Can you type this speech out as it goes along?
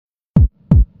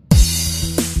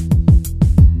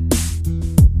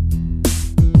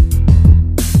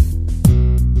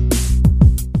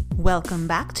Welcome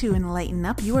back to Enlighten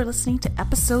Up. You are listening to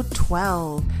episode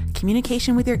 12,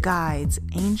 Communication with Your Guides,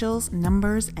 Angels,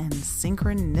 Numbers, and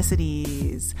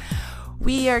Synchronicities.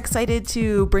 We are excited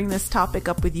to bring this topic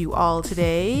up with you all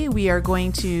today. We are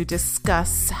going to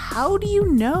discuss how do you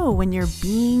know when you're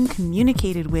being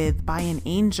communicated with by an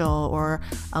angel or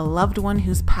a loved one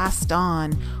who's passed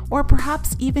on, or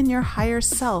perhaps even your higher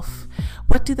self.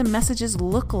 What do the messages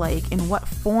look like? In what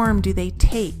form do they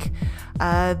take?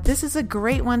 This is a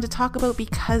great one to talk about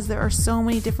because there are so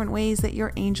many different ways that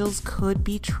your angels could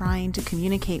be trying to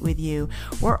communicate with you.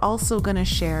 We're also going to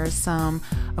share some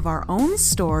of our own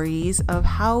stories of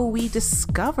how we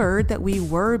discovered that we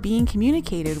were being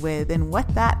communicated with and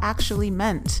what that actually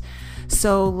meant.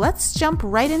 So let's jump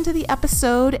right into the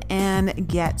episode and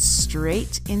get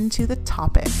straight into the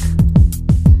topic.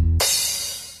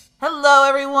 Hello,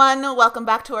 everyone. Welcome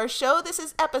back to our show. This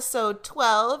is episode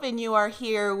 12, and you are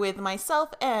here with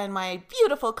myself and my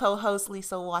beautiful co-host,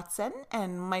 Lisa Watson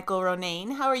and Michael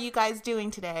Ronayne. How are you guys doing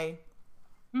today?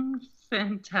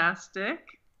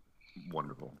 Fantastic.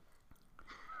 Wonderful.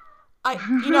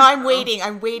 I'm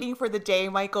waiting for the day,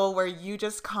 Michael, where you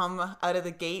just come out of the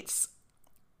gates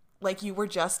like you were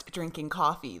just drinking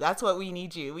coffee. That's what we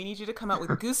need you. We need you to come out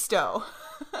with gusto.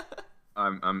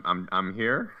 I'm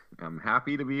here. I'm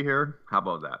happy to be here. How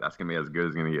about that? That's gonna be as good as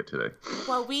it's gonna get today.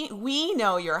 Well, we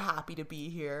know you're happy to be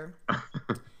here.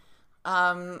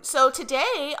 So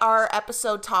today our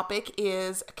episode topic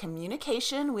is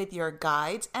communication with your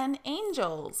guides and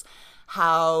angels.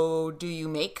 How do you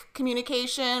make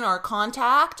communication or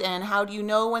contact, and how do you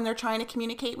know when they're trying to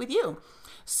communicate with you?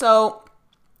 So,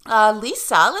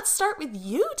 Lisa, let's start with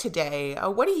you today.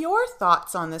 What are your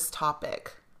thoughts on this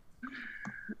topic?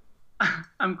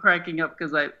 I'm cracking up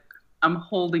because I'm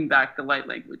holding back the light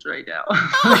language right now.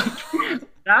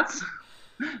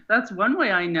 That's one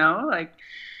way I know. Like,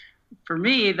 for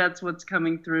me, that's what's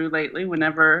coming through lately.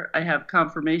 Whenever I have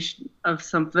confirmation of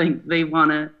something, they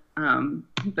want to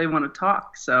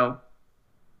talk. So,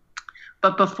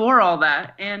 but before all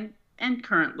that, and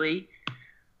currently,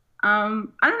 I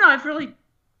don't know. I've really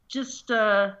just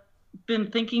been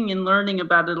thinking and learning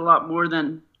about it a lot more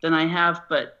than I have.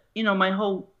 But you know, my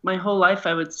whole life,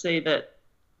 I would say that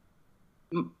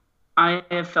I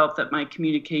have felt that my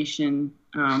communication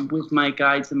with my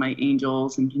guides and my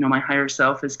angels and, my higher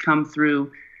self has come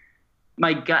through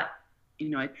my gut.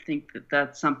 I think that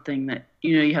that's something that,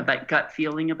 you have that gut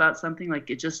feeling about something, like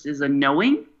it just is a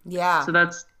knowing. Yeah. So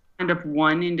that's kind of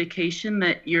one indication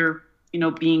that you're,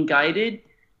 being guided.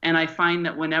 And I find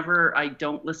that whenever I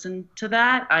don't listen to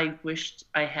that, I wished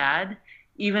I had,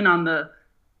 even on the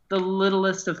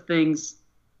littlest of things.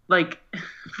 Like,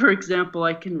 for example,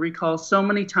 I can recall so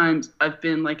many times I've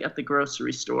been like at the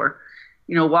grocery store,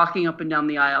 walking up and down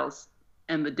the aisles,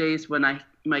 and the days when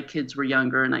my kids were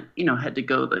younger and I, had to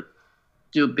go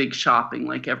do a big shopping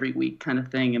like every week kind of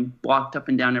thing, and walked up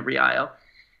and down every aisle.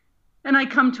 And I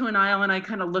come to an aisle and I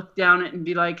kind of look down it and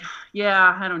be like,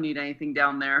 yeah, I don't need anything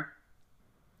down there.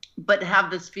 But have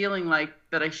this feeling like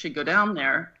that I should go down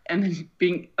there, and then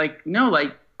being like, no,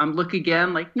 like, I'm look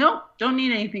again, like, no, don't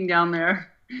need anything down there.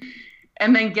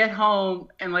 And then get home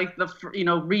and like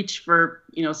reach for,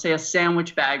 say a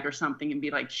sandwich bag or something and be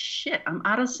like, shit, I'm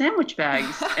out of sandwich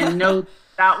bags. And know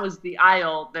that was the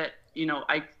aisle that,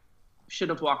 I should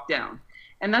have walked down.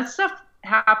 And that stuff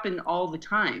happened all the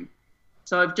time.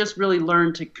 So I've just really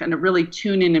learned to kind of really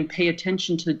tune in and pay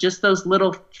attention to just those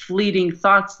little fleeting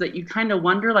thoughts that you kind of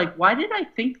wonder, like, why did I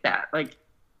think that? Like,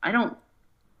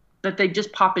 that they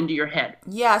just pop into your head.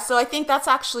 Yeah, so I think that's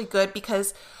actually good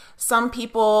because some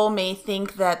people may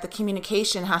think that the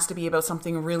communication has to be about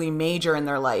something really major in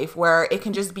their life, where it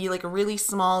can just be like really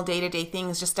small day-to-day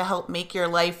things just to help make your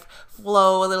life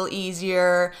flow a little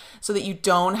easier so that you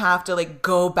don't have to like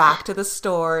go back to the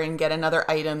store and get another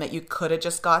item that you could have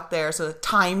just got there. So the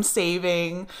time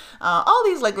saving, all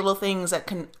these like little things that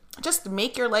can just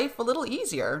make your life a little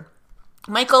easier.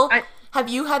 Michael, have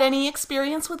you had any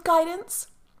experience with guidance?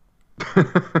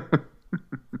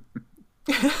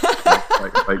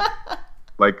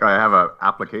 like I have an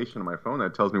application on my phone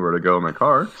that tells me where to go in my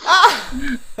car.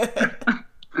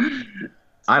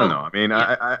 I don't know. I mean,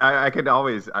 yeah. I could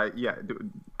always, I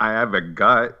have a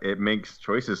gut. It makes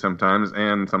choices sometimes,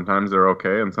 and sometimes they're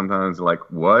okay, and sometimes like,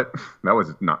 what? That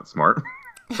was not smart.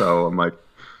 So I'm like,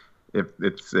 if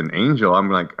it's an angel, I'm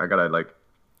like, I gotta like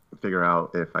figure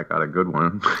out if I got a good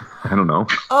one. I don't know.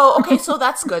 Oh, okay. So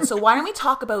that's good. So why don't we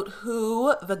talk about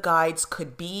who the guides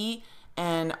could be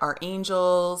and our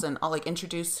angels, and I'll like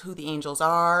introduce who the angels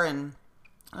are and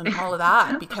all of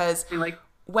that, because like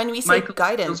when we say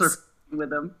guidance, with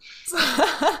them.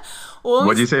 Well,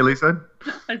 What'd you say, Lisa?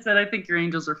 I said, I think your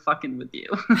angels are fucking with you.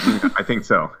 Yeah, I think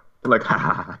so. Like,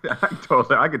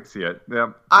 totally, I could see it.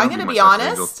 Yeah, I'm going to be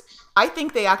honest. I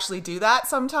think they actually do that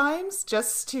sometimes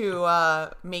just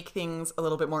to make things a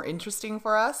little bit more interesting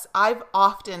for us. I've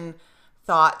often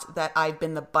thought that I've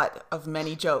been the butt of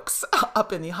many jokes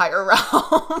up in the higher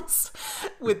realms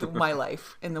with my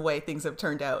life and the way things have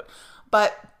turned out.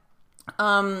 But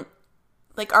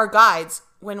like our guides,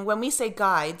 when we say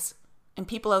guides, and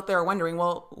people out there are wondering,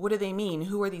 well, what do they mean?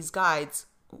 Who are these guides?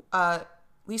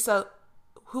 Lisa,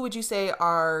 who would you say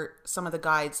are some of the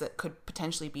guides that could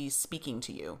potentially be speaking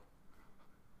to you?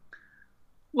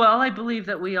 Well, I believe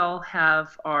that we all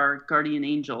have our guardian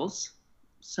angels.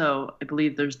 So I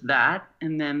believe there's that.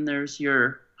 And then there's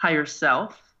your higher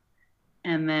self.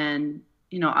 And then,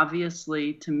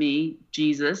 obviously to me,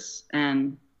 Jesus,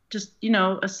 and just,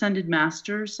 ascended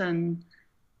masters, and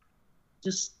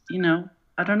just,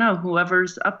 I don't know,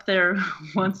 whoever's up there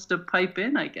wants to pipe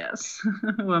in, I guess,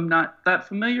 who I'm not that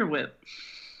familiar with.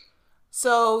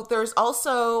 So there's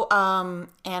also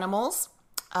animals.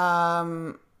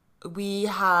 We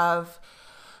have,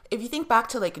 if you think back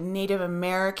to like Native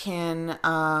American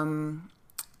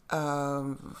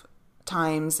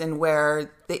times, and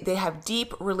where they have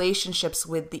deep relationships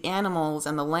with the animals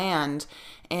and the land,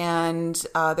 and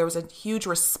there was a huge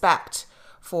respect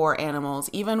for animals.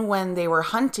 Even when they were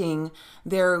hunting,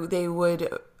 there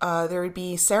would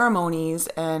be ceremonies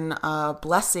and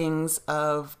blessings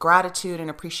of gratitude and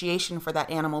appreciation for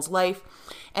that animal's life.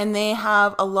 And they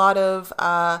have a lot of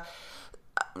I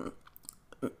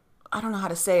don't know how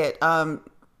to say it, a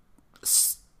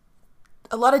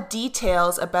lot of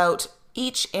details about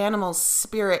each animal's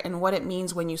spirit and what it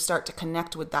means when you start to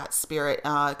connect with that spirit,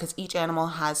 because each animal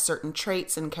has certain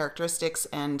traits and characteristics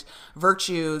and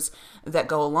virtues that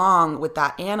go along with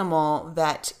that animal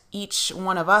that each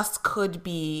one of us could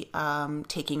be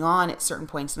taking on at certain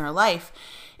points in our life.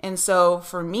 And so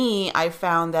for me, I've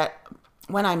found that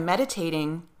when I'm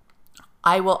meditating,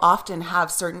 I will often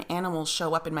have certain animals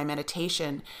show up in my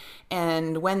meditation.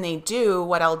 And when they do,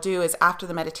 what I'll do is after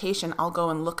the meditation, I'll go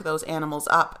and look those animals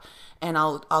up, and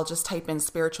I'll just type in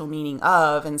spiritual meaning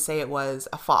of and say it was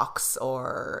a fox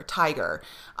or a tiger.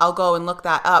 I'll go and look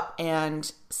that up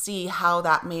and see how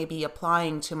that may be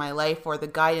applying to my life, or the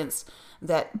guidance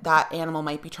that animal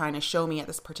might be trying to show me at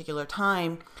this particular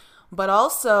time. But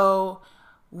also,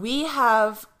 we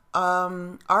have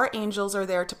our angels are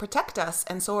there to protect us,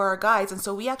 and so are our guides. And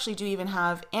so we actually do even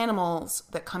have animals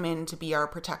that come in to be our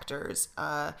protectors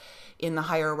in the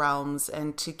higher realms,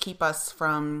 and to keep us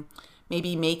from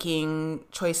maybe making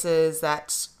choices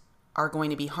that are going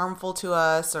to be harmful to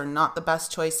us or not the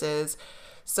best choices.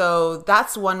 So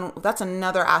that's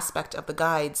another aspect of the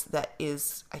guides that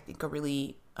is, I think, a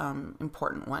really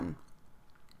important one.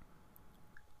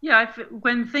 Yeah,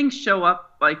 when things show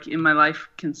up like in my life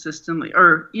consistently,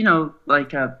 or,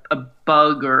 like a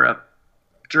bug or a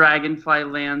dragonfly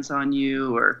lands on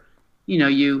you, or,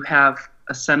 you have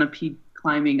a centipede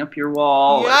climbing up your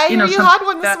wall. Yeah, I hear you had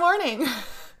one this morning.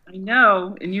 I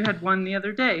know, and you had one the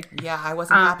other day. Yeah, I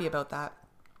wasn't happy about that.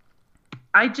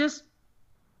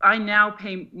 I now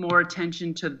pay more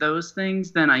attention to those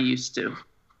things than I used to,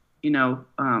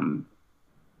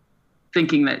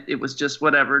 thinking that it was just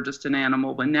whatever, just an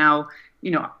animal. But now,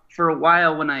 for a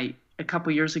while, a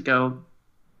couple years ago,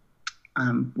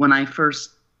 when I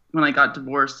got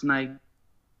divorced and I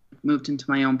moved into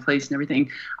my own place and everything,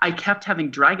 I kept having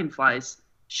dragonflies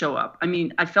show up. I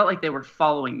mean, I felt like they were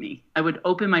following me. I would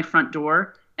open my front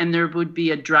door and there would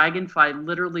be a dragonfly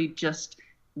literally just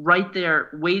right there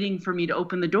waiting for me to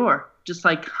open the door, just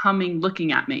like humming,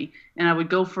 looking at me. And I would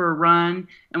go for a run,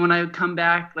 and when I would come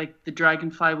back, like the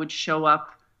dragonfly would show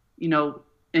up,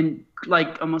 and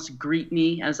like almost greet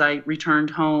me as I returned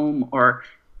home, or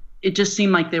it just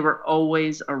seemed like they were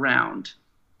always around.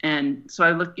 And so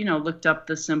I looked up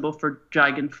the symbol for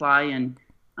dragonfly, and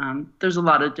there's a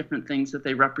lot of different things that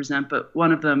they represent, but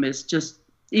one of them is just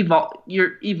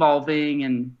you're evolving,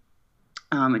 and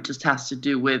it just has to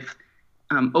do with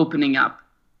opening up,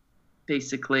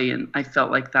 basically. And I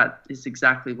felt like that is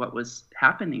exactly what was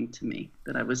happening to me,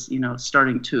 that I was,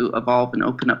 starting to evolve and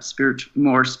open up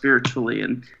more spiritually,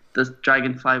 and the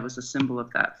dragonfly was a symbol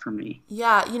of that for me.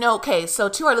 Yeah, okay, so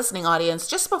to our listening audience,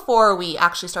 just before we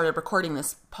actually started recording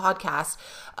this podcast,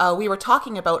 we were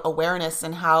talking about awareness,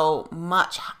 and how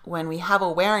much, when we have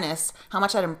awareness, how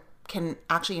much that can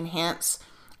actually enhance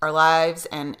our lives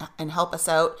and help us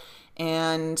out.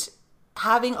 And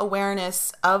having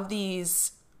awareness of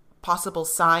these possible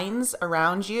signs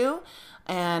around you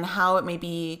and how it may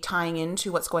be tying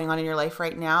into what's going on in your life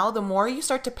right now, the more you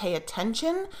start to pay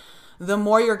attention, the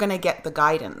more you're going to get the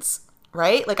guidance,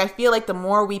 right? Like, I feel like the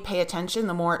more we pay attention,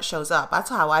 the more it shows up. That's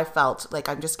how I felt. Like,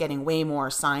 I'm just getting way more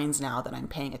signs now that I'm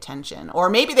paying attention. Or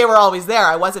maybe they were always there.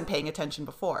 I wasn't paying attention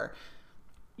before.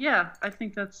 Yeah, I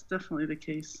think that's definitely the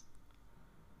case.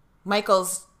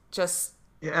 Michael's just...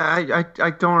 Yeah,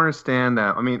 I don't understand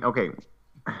that. I mean, okay,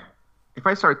 if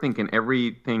I start thinking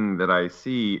everything that I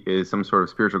see is some sort of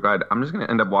spiritual guide, I'm just going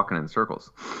to end up walking in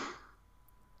circles.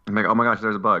 I'm like, oh my gosh,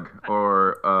 there's a bug,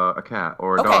 or a cat,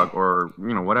 or a dog, or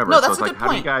whatever. No, that's so it's a good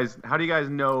point. How do you guys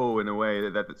know in a way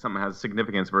that something has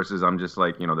significance versus I'm just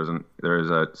like, there's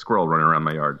a squirrel running around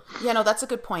my yard. Yeah, no, that's a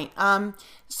good point.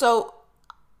 So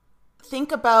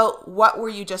think about, what were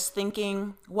you just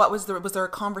thinking? Was there a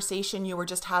conversation you were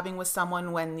just having with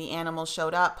someone when the animal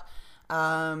showed up?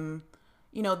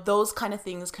 Those kind of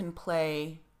things can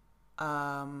play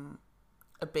a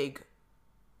big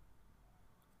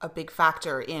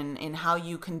factor in how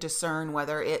you can discern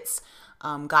whether it's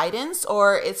guidance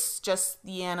or it's just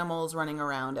the animals running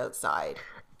around outside.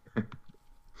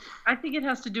 I think it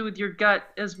has to do with your gut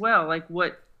as well.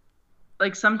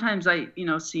 Like sometimes I,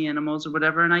 see animals or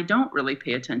whatever, and I don't really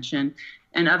pay attention.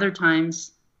 And other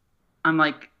times I'm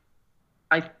like,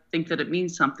 I think that it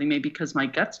means something, maybe because my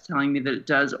gut's telling me that it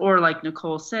does. Or like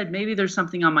Nicole said, maybe there's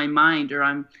something on my mind, or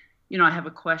I have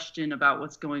a question about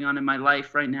what's going on in my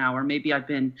life right now, or maybe I've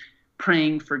been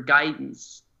praying for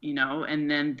guidance, and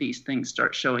then these things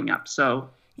start showing up. So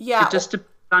yeah, it just depends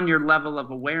on your level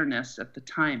of awareness at the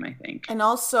time, I think. And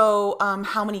also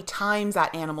how many times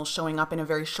that animal's showing up in a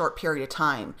very short period of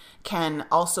time can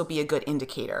also be a good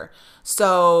indicator.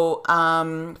 So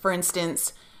for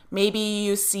instance, maybe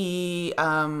you see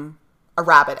a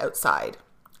rabbit outside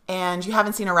and you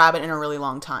haven't seen a rabbit in a really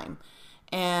long time.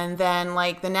 And then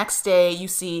like the next day you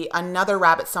see another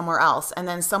rabbit somewhere else, and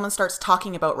then someone starts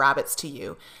talking about rabbits to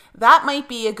you. That might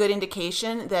be a good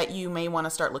indication that you may want to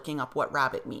start looking up what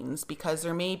rabbit means, because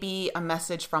there may be a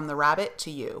message from the rabbit to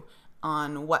you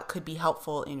on what could be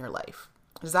helpful in your life.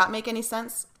 Does that make any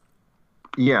sense?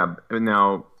 Yeah.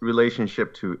 Now,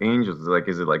 relationship to angels,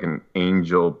 is it like an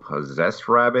angel possessed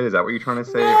rabbit? Is that what you're trying to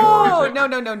say?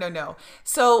 No.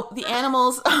 So the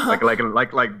animals, like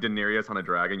Daenerys on a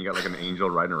dragon, you got like an angel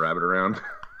riding a rabbit around.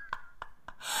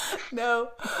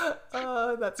 No,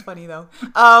 that's funny though.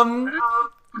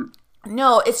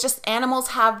 No, it's just animals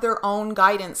have their own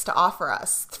guidance to offer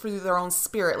us through their own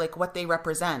spirit, like what they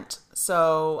represent.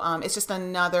 So it's just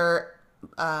another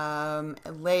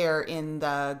layer in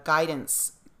the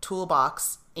guidance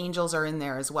toolbox. Angels are in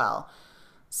there as well.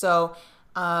 So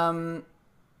what's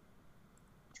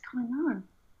going on?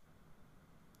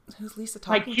 Who's Lisa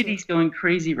talking to? My kitty's going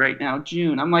crazy right now,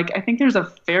 June. I'm like, I think there's a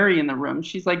fairy in the room.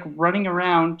 She's like running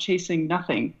around chasing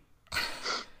nothing.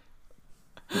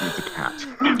 It's a cat.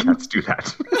 Cats do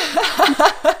that.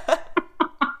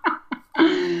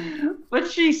 But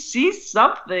she sees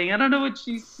something. I don't know what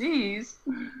she sees.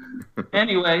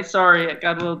 Anyway, sorry, I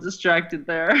got a little distracted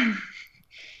there.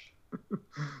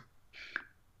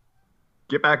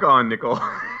 Get back on, Nicole.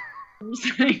 I'm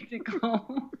saying,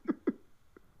 Nicole.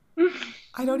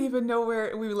 I don't even know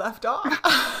where we left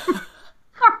off.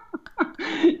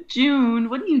 June,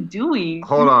 what are you doing?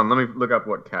 Hold on, let me look up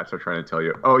what cats are trying to tell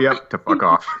you. Oh, yep, to fuck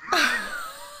off.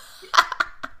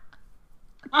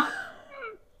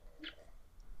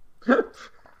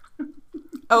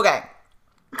 Okay.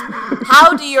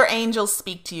 How do your angels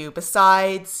speak to you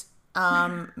besides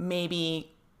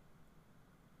maybe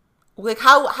like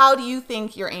how do you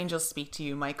think your angels speak to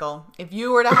you, Michael? If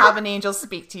you were to have an angel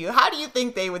speak to you, how do you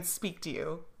think they would speak to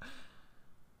you?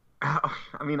 I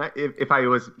mean, if I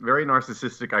was very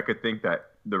narcissistic, I could think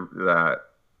that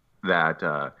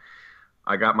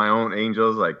I got my own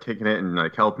angels like kicking it and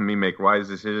like helping me make wise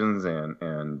decisions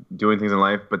and doing things in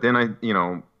life. But then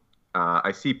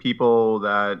I see people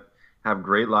that have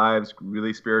great lives,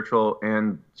 really spiritual,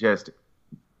 and just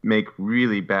make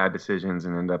really bad decisions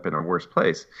and end up in a worse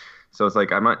place. So it's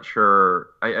like, I'm not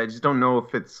sure. I just don't know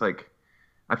if it's like,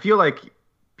 I feel like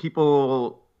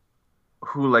people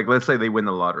who, like, let's say they win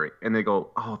the lottery and they go,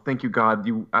 oh, thank you, God,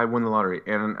 I won the lottery.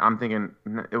 And I'm thinking,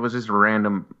 it was just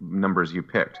random numbers you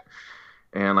picked.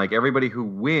 And like everybody who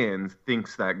wins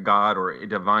thinks that God or a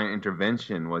divine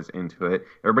intervention was into it.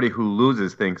 Everybody who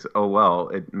loses thinks, oh well,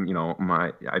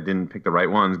 I didn't pick the right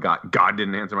ones. God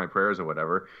didn't answer my prayers or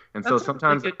whatever. And That's so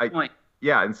sometimes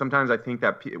and sometimes I think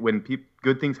that when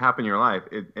good things happen in your life,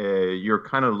 you're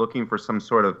kind of looking for some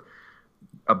sort of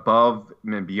above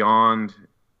and beyond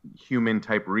human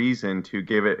type reason to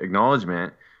give it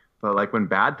acknowledgement. But like when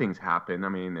bad things happen, I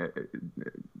mean,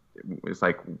 it's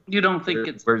like, you don't think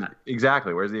it's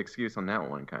exactly, where's the excuse on that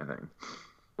one kind of thing?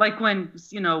 like when,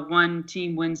 one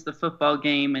team wins the football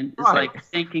game and is Right. like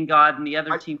thanking God and the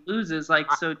other team loses.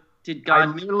 Like, so did God? I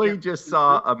literally just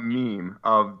saw a meme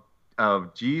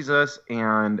of Jesus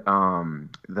and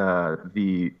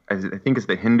the I think it's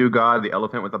the Hindu god, the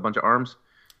elephant with a bunch of arms.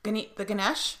 The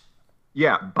Ganesh?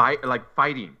 Yeah,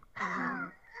 fighting.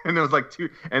 And there was like two,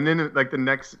 and then like the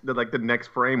next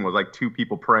frame was like two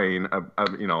people praying,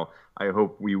 I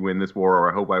hope we win this war,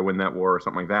 or I hope I win that war, or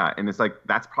something like that. And it's like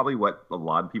that's probably what a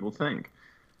lot of people think.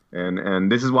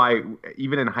 And this is why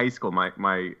even in high school,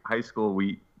 my high school,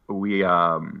 we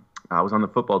I was on the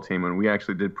football team and we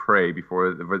actually did pray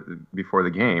before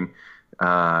the game,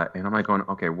 and I'm like going,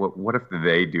 okay, what if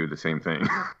they do the same thing?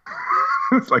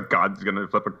 It's like God's gonna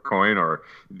flip a coin, or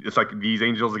it's like these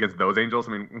angels against those angels.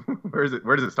 I mean,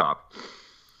 where does it stop?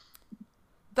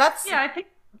 I think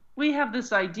we have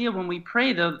this idea when we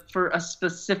pray though for a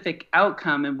specific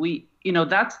outcome, and we,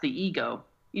 that's the ego.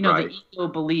 Right. The ego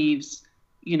believes,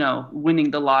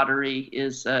 winning the lottery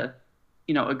is a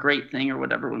great thing or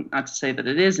whatever. Not to say that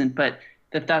it isn't, but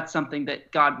that's something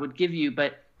that God would give you.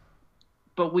 But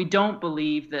we don't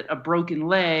believe that a broken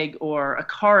leg or a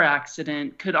car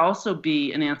accident could also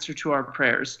be an answer to our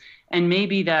prayers. And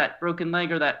maybe that broken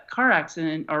leg or that car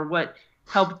accident are what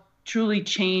helped truly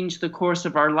change the course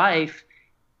of our life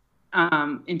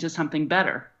into something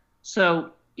better.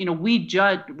 So,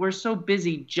 we're so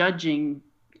busy judging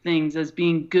things as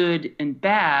being good and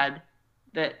bad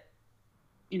that,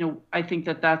 I think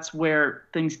that's where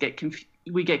things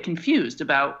we get confused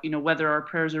about, whether our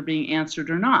prayers are being answered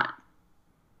or not.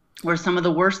 Where some of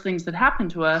the worst things that happen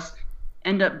to us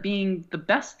end up being the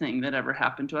best thing that ever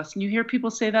happened to us. And you hear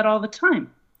people say that all the time.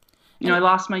 I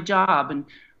lost my job,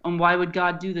 and why would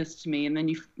God do this to me? And then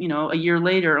a year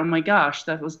later, oh my gosh,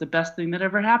 that was the best thing that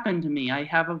ever happened to me. I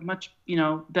have a much,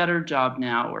 better job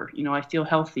now, or, I feel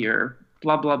healthier,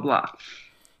 blah, blah, blah.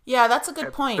 Yeah, that's a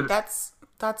good point. That's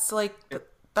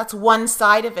one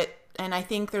side of it. And I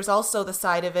think there's also the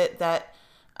side of it that,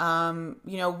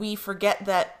 we forget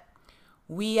that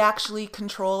we actually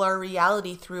control our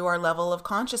reality through our level of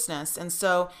consciousness. And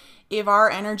so if our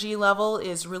energy level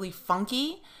is really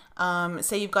funky,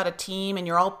 say you've got a team and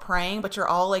you're all praying, but you're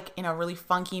all like in a really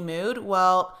funky mood,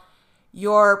 well,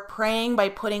 you're praying by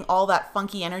putting all that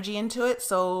funky energy into it.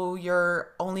 So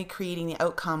you're only creating the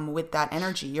outcome with that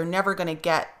energy. You're never going to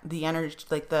get the energy,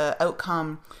 like the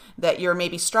outcome that you're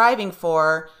maybe striving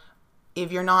for, if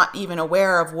you're not even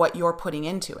aware of what you're putting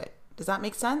into it. Does that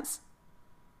make sense?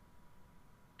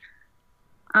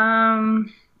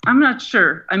 I'm not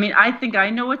sure. I mean, I think I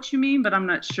know what you mean, but I'm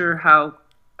not sure how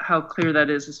clear that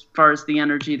is as far as the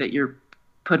energy that you're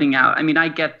putting out. I mean, I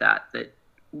get that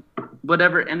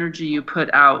whatever energy you put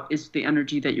out is the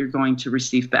energy that you're going to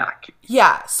receive back.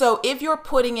 Yeah. So if you're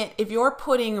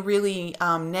putting really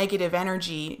negative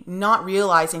energy, not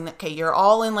realizing that, okay, you're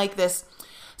all in like this,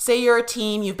 say you're a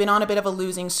team, you've been on a bit of a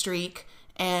losing streak,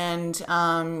 and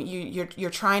you're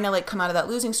trying to like come out of that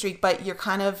losing streak, but you're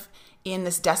kind of in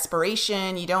this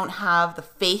desperation. You don't have the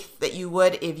faith that you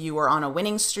would if you were on a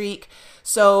winning streak.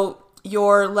 So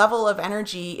your level of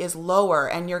energy is lower,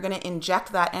 and you're going to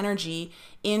inject that energy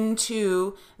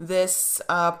into this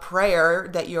prayer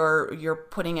that you're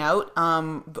putting out,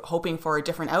 hoping for a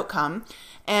different outcome.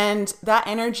 And that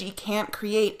energy can't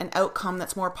create an outcome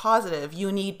that's more positive.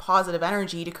 You need positive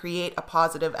energy to create a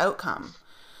positive outcome.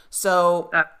 So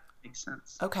that makes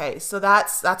sense. Okay, so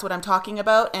that's what I'm talking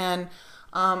about. And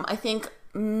I think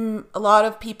a lot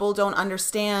of people don't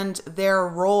understand their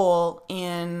role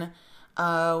in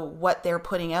what they're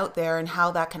putting out there and how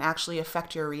that can actually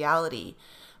affect your reality.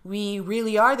 We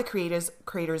really are the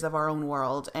creators of our own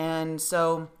world. And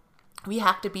so we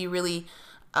have to be really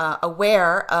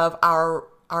aware of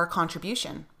our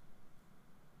contribution.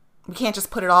 We can't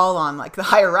just put it all on like the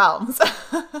higher realms.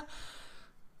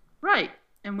 Right.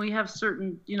 And we have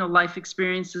certain, life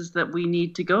experiences that we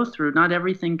need to go through. Not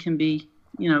everything can be,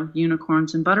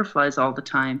 unicorns and butterflies all the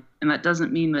time. And that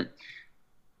doesn't mean that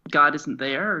God isn't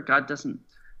there or God doesn't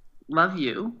love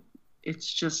you.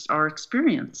 It's just our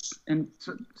experience. And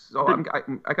I'm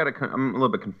a little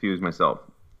bit confused myself.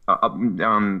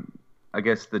 I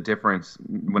guess the difference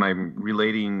when I'm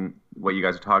relating what you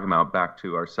guys are talking about back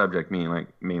to our subject, meaning like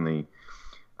mainly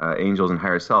angels and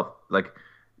higher self, like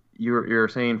you're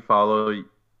saying follow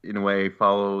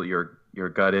your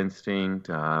gut instinct,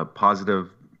 positive,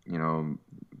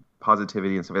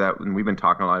 positivity and stuff like that. And we've been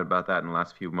talking a lot about that in the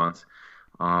last few months.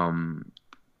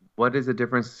 What is the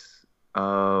difference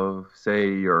of,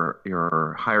 say,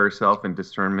 your higher self and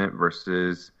discernment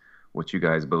versus what you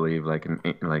guys believe, like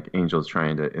angels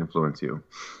trying to influence you?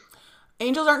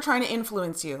 Angels aren't trying to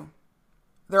influence you.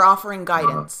 They're offering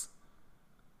guidance.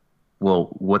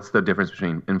 Well, what's the difference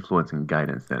between influence and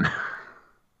guidance then?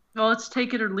 Well, it's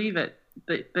take it or leave it.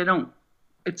 They don't.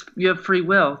 It's you have free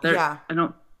will. Yeah.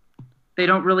 They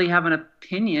don't really have an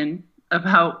opinion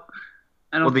about.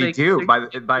 I don't. Well, they think do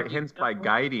by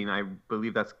guiding. I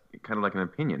believe that's kind of like an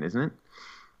opinion, isn't it?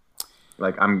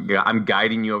 Like I'm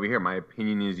guiding you over here. My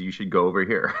opinion is you should go over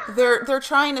here. They're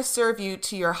trying to serve you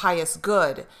to your highest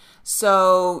good,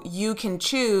 so you can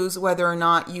choose whether or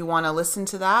not you want to listen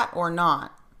to that or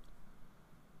not.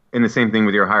 And the same thing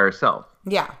with your higher self.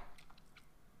 Yeah.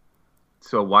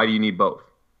 So why do you need both?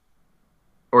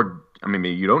 Or I mean,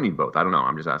 maybe you don't need both. I don't know.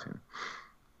 I'm just asking.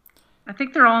 I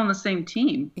think they're all on the same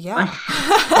team. Yeah.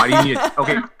 Why do you need?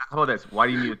 Okay, how about this? Why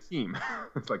do you need a team?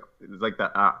 It's like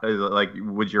that. Like,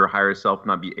 would your higher self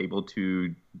not be able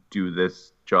to do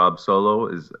this job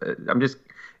solo? I'm just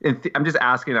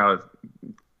asking out of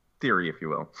theory, if you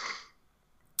will.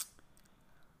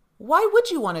 Why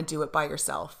would you want to do it by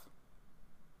yourself?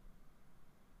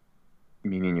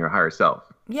 Meaning your higher self.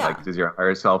 Yeah. Like, does your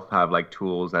higher self have like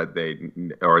tools that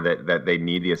they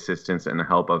need the assistance and the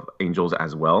help of angels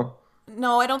as well?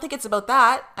 No, I don't think it's about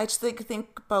that. I just think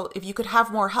about if you could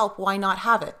have more help, why not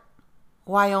have it?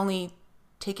 Why only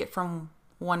take it from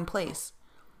one place?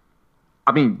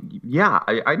 I mean, yeah,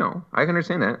 I know. I can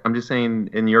understand that. I'm just saying,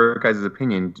 in your guys'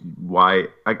 opinion, why...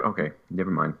 okay,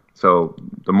 never mind. So,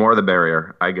 the more the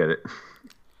barrier. I get it.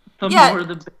 The more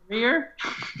the barrier?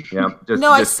 Yeah.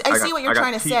 I see what you're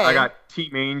trying to say. I got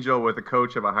Team Angel with a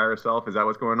coach of a higher self. Is that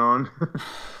what's going on?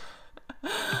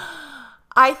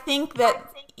 I think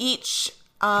that each...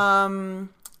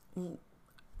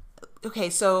 okay,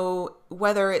 so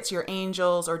whether it's your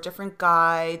angels or different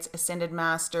guides, ascended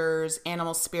masters,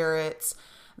 animal spirits,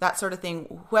 that sort of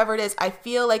thing, whoever it is, I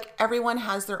feel like everyone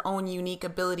has their own unique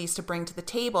abilities to bring to the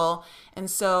table. And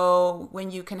so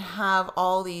when you can have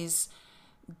all these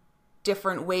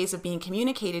different ways of being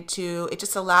communicated to, it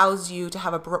just allows you to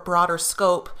have a broader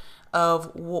scope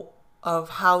of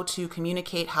how to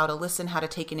communicate, how to listen, how to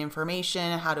take in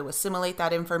information, how to assimilate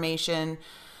that information.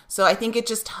 So I think it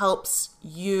just helps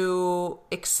you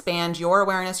expand your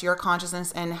awareness, your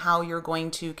consciousness, and how you're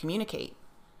going to communicate.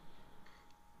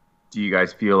 Do you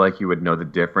guys feel like you would know the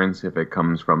difference if it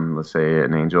comes from, let's say,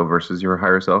 an angel versus your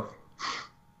higher self?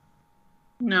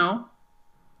 No.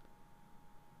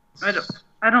 I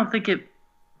don't think it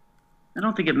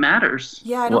matters.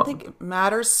 Yeah, I don't think it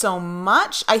matters so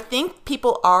much. I think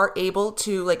people are able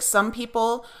to, like, some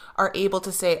people are able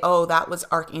to say, oh, that was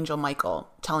Archangel Michael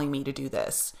telling me to do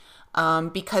this.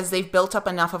 Because they've built up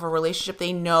enough of a relationship.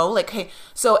 They know, like, hey,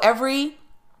 so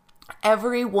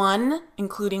everyone,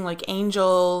 including like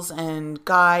angels and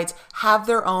guides, have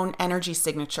their own energy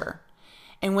signature.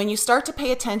 And when you start to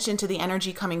pay attention to the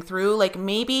energy coming through, like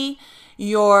maybe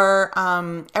your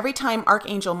every time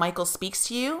Archangel Michael speaks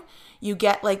to you, you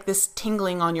get like this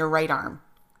tingling on your right arm.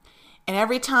 And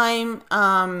every time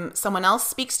someone else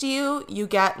speaks to you, you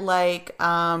get like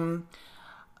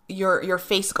your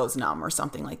face goes numb or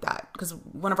something like that. Because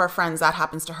one of our friends, that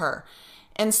happens to her.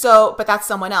 And so, but that's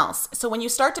someone else. So when you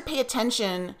start to pay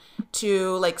attention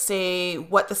to, like, say,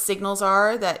 what the signals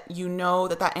are that you know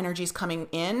that energy is coming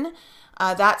in,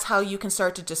 that's how you can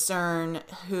start to discern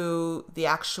who the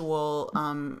actual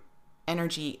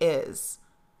energy is.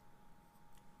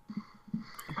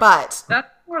 But that's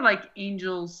more like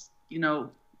angels,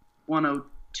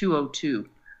 202.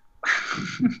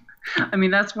 I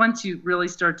mean, that's once you really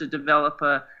start to develop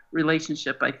a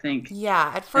relationship, I think.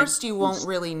 Yeah, at first you won't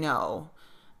really know.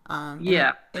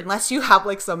 Yeah. Unless you have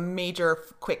like some major,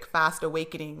 quick, fast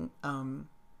awakening,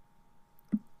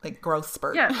 like growth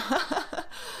spurt. Yeah.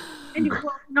 And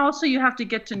also you have to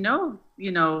get to know,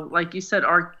 like you said,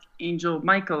 Archangel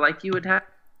Michael, like you would have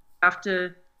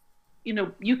to,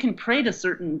 you can pray to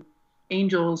certain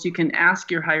angels, you can ask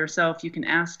your higher self, you can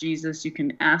ask Jesus, you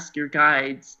can ask your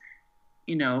guides,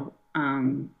 so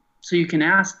you can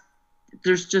ask.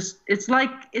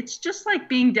 It's just like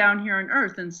being down here on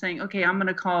earth and saying, okay, I'm going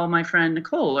to call my friend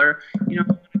Nicole, or, I'm going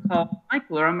to call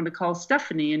Michael, or I'm going to call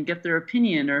Stephanie and get their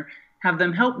opinion or have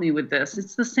them help me with this.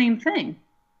 It's the same thing.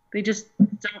 They just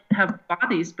don't have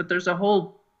bodies, but there's a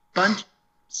whole bunch of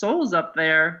souls up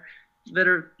there that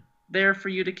are there for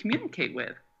you to communicate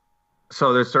with.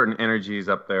 So there's certain energies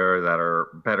up there that are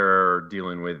better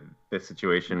dealing with this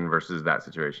situation versus that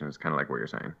situation, is kind of like what you're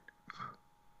saying.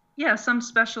 Yeah, some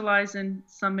specialize in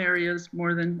some areas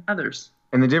more than others.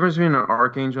 And the difference between an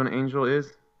archangel and angel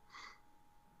is?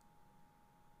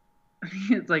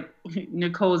 It's like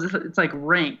Nicole's. It's like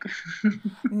rank.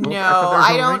 No,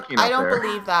 I don't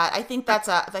believe that. I think that's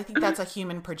a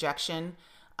human projection.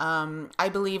 I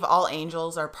believe all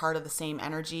angels are part of the same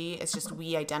energy. It's just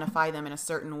we identify them in a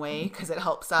certain way because it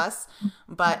helps us.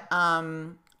 But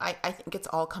I think it's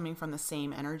all coming from the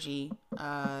same energy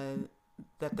that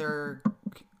they're...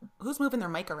 Who's moving their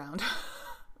mic around?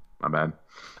 My bad.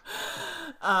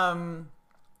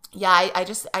 Yeah,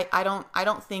 I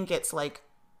don't think it's like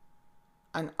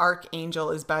an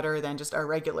archangel is better than just a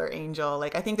regular angel.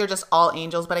 Like, I think they're just all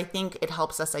angels, but I think it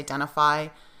helps us identify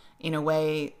in a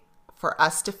way for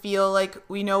us to feel like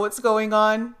we know what's going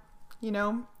on,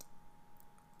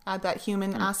 add that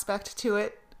human aspect to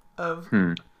it of...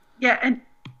 Yeah. And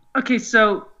okay,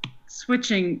 so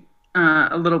switching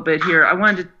a little bit here, I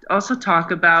wanted to also talk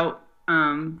about,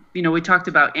 we talked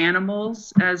about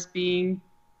animals as being,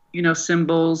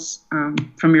 symbols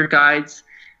from your guides,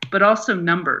 but also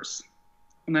numbers.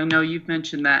 And I know you've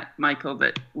mentioned that, Michael,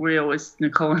 that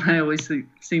Nicole and I always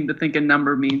seem to think a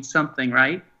number means something,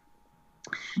 right?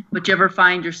 But you ever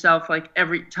find yourself, like,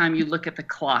 every time you look at the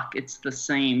clock, it's the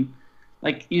same.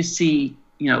 Like, you see,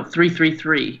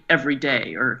 333 every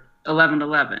day, or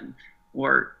 1111,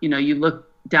 or, you look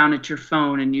down at your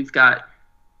phone and you've got,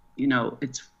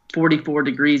 it's 44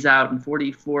 degrees out and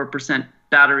 44%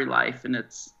 battery life, and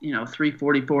it's,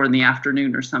 3:44 in the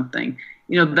afternoon or something.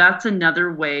 That's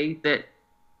another way that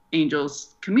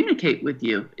angels communicate with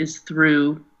you, is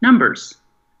through numbers.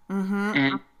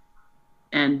 Mm-hmm.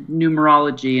 And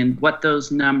numerology and what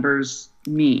those numbers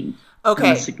mean. Okay.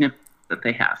 And the significance that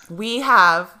they have. We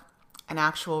have an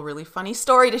actual really funny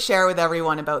story to share with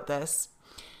everyone about this.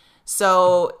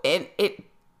 So it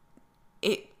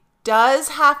does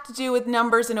have to do with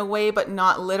numbers in a way, but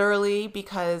not literally,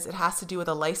 because it has to do with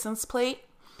a license plate.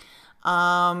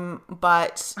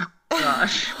 But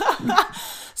gosh.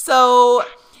 So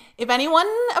if anyone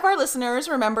of our listeners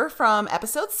remember from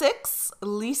episode 6,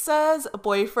 Lisa's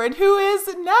boyfriend, who is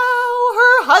now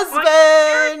her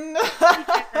husband.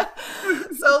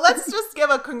 So let's just give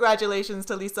a congratulations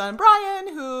to Lisa and Brian,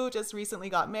 who just recently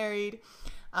got married.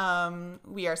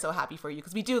 We are so happy for you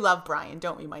because we do love Brian,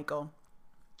 don't we, Michael?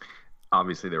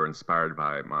 Obviously, they were inspired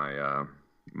by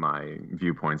my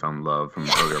viewpoints on love from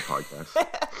earlier podcasts.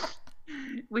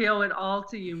 We owe it all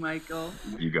to you, Michael.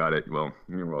 You got it. Well,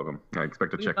 you're welcome. I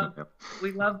expect to check in now.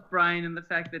 We love Brian and the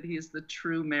fact that he is the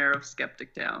true mayor of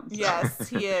Skeptic Town. So yes,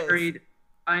 he is.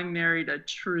 I married a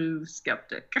true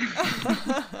skeptic.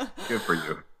 Good for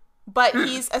you. But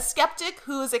he's a skeptic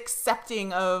who is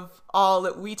accepting of all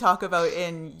that we talk about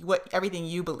in everything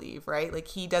you believe, right? Like,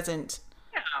 he doesn't...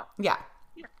 Yeah.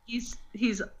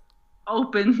 He's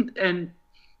open, and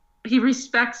he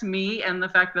respects me and the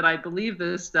fact that I believe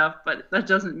this stuff, but that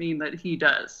doesn't mean that he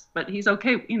does. But he's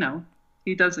okay,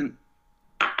 he doesn't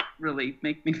really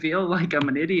make me feel like I'm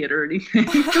an idiot or anything.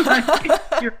 Like,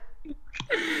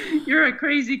 you're a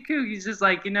crazy kook. He's just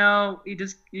like, he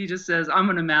just says, I'm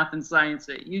going to math and science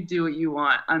it. You do what you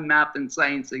want. I'm math and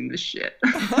sciencing this shit.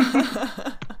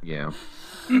 Yeah.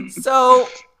 So,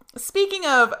 speaking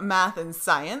of math and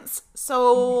science,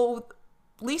 so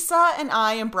Lisa and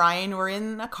I and Brian were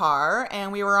in a car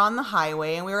and we were on the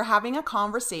highway and we were having a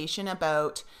conversation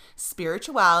about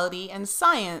spirituality and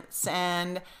science,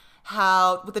 and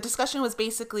how the discussion was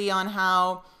basically on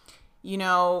how,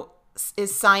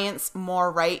 is science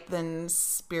more right than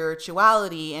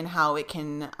spirituality, and how it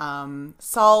can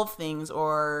solve things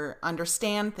or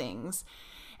understand things.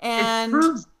 And it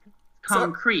proves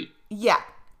concrete. So, yeah.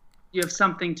 You have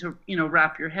something to,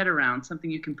 wrap your head around,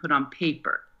 something you can put on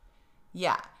paper.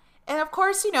 Yeah. And of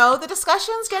course, the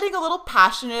discussion's getting a little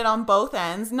passionate on both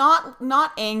ends,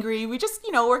 not angry. We just,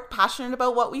 we're passionate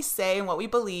about what we say and what we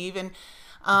believe. And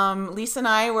Lisa and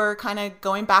I were kind of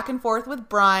going back and forth with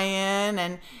Brian,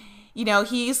 and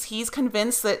he's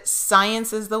convinced that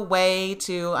science is the way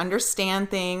to understand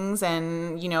things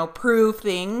and, prove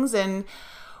things. And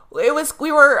we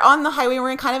were on the highway, we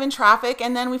were kind of in traffic,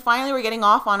 and then we finally were getting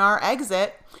off on our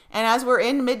exit. And as we're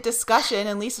in mid-discussion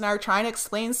and Lisa and I are trying to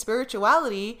explain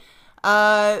spirituality,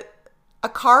 a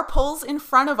car pulls in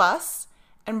front of us,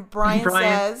 and Brian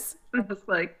says... I was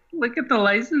like, look at the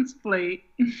license plate.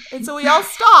 And so we all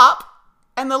stop,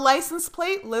 and the license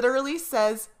plate literally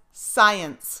says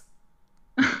science.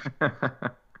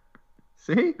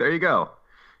 See? There you go.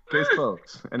 Case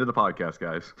closed. End of the podcast,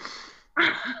 guys.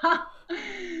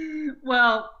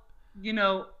 Well,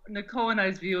 Nicole and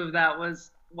I's view of that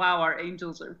was, wow, our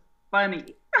angels are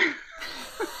funny.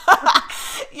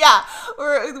 Yeah,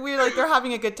 we're like, they're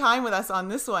having a good time with us on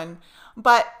this one.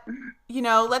 But,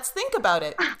 let's think about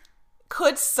it.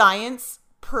 Could science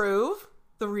prove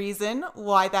the reason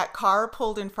why that car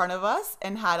pulled in front of us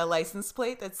and had a license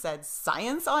plate that said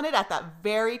science on it at that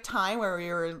very time where we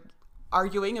were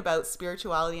arguing about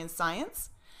spirituality and science?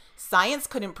 Science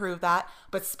couldn't prove that,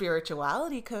 but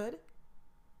spirituality could.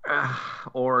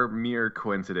 Or mere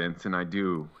coincidence, and I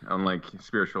do, unlike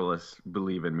spiritualists,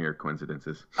 believe in mere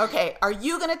coincidences. Okay, are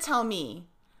you going to tell me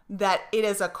that it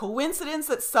is a coincidence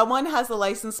that someone has the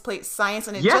license plate science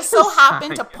and it Yes! just so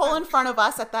happened to pull in front of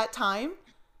us at that time?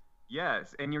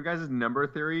 Yes, and your guys' number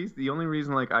theories, the only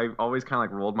reason like I've always kind of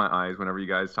like rolled my eyes whenever you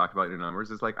guys talk about your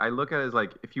numbers is like I look at it as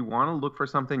like if you want to look for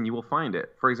something, you will find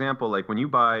it. For example, like when you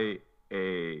buy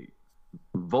a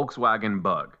Volkswagen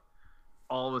Bug,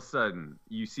 all of a sudden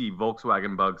you see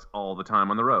Volkswagen Bugs all the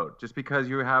time on the road just because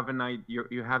you have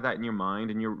you have that in your mind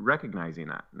and you're recognizing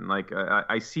that. And like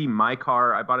I see my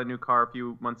car, I bought a new car a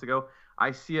few months ago.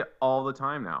 I see it all the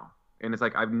time now. And it's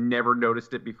like I've never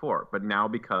noticed it before, but now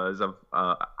because of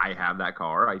I have that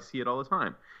car, I see it all the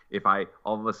time. If I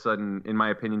all of a sudden, in my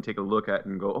opinion, take a look at it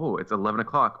and go, oh, it's 11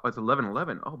 o'clock. Oh, it's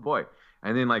 11:11. Oh boy.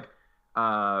 And then like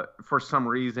for some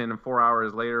reason, 4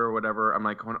 hours later or whatever, I'm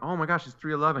like going, oh my gosh, it's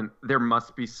 3:11. There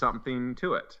must be something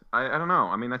to it. I don't know.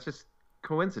 I mean, that's just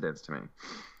coincidence to me.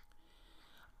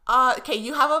 Okay,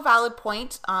 you have a valid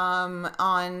point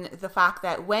on the fact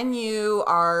that when you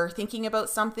are thinking about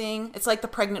something, it's like the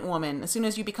pregnant woman. As soon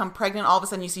as you become pregnant, all of a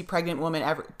sudden you see pregnant women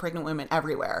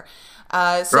everywhere.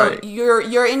 So right.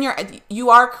 You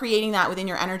are creating that within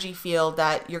your energy field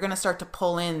that you're going to start to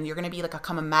pull in. You're going to be like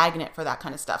a magnet for that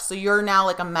kind of stuff. So you're now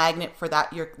like a magnet for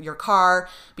that your car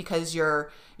because you're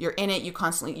in it.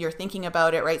 You're thinking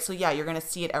about it, right? So yeah, you're going to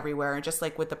see it everywhere. And just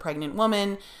like with the pregnant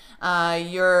woman.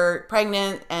 You're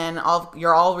pregnant and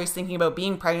you're always thinking about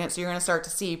being pregnant, so you're going to start to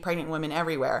see pregnant women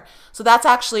everywhere. So that's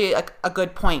actually a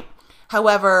good point.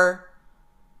 However,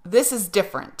 this is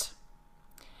different.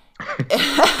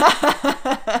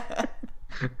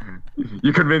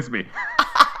 You convinced me.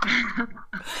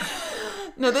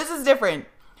 No, this is different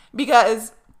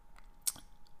because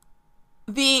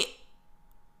the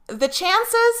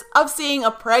chances of seeing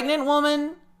a pregnant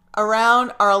woman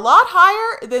around are a lot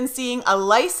higher than seeing a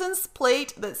license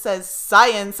plate that says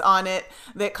science on it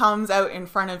that comes out in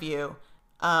front of you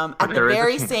at the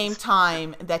very same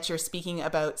time that you're speaking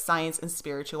about science and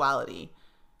spirituality.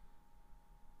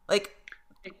 Like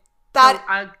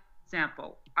that.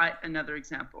 So, another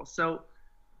example. So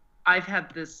I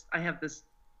have this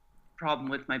problem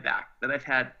with my back that I've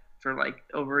had for like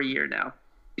over a year now.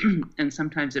 And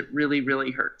sometimes it really,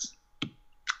 really hurts.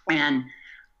 And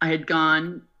I had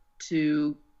gone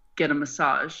to get a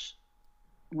massage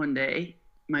one day.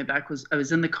 I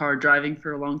was in the car driving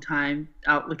for a long time,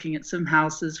 out looking at some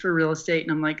houses for real estate.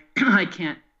 And I'm like, I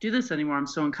can't do this anymore. I'm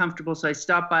so uncomfortable. So I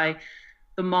stopped by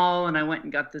the mall and I went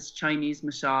and got this Chinese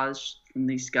massage from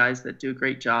these guys that do a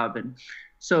great job. And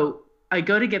so I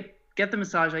go to get the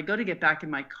massage. I go to get back in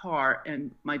my car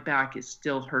and my back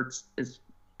still hurts as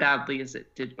badly as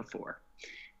it did before.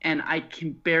 And I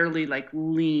can barely like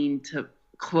lean to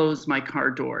close my car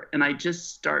door, and I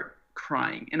just start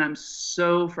crying, and I'm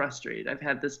so frustrated. I've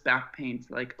had this back pain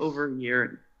for like over a year,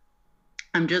 and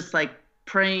I'm just like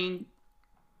praying.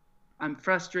 I'm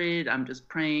frustrated. I'm just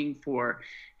praying for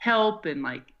help and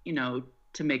like,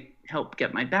 to help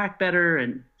get my back better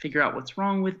and figure out what's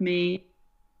wrong with me.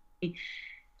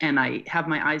 And I have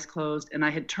my eyes closed, and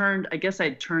I had turned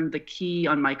the key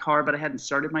on my car, but I hadn't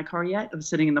started my car yet. I was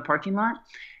sitting in the parking lot,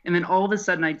 and then all of a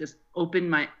sudden I just open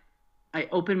my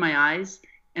eyes,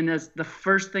 and as the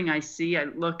first thing I see, I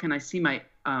look and I see my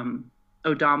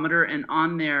odometer, and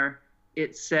on there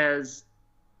it says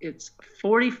it's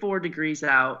 44 degrees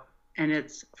out and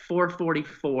it's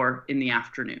 4:44 in the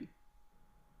afternoon.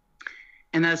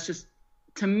 And that's just,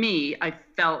 to me, I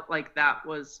felt like that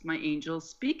was my angel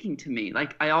speaking to me.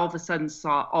 Like I all of a sudden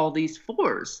saw all these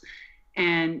fours.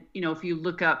 And, if you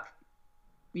look up,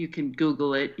 you can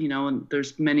Google it, and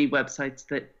there's many websites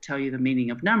that tell you the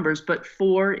meaning of numbers, but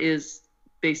 4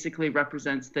 basically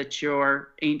represents that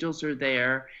your angels are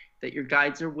there, that your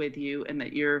guides are with you, and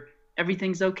that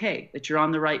everything's okay, that you're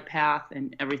on the right path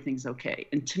and everything's okay.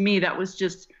 And to me, that was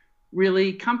just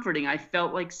really comforting. I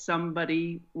felt like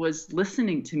somebody was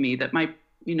listening to me, that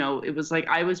it was like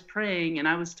I was praying and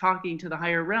I was talking to the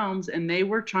higher realms, and they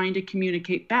were trying to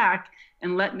communicate back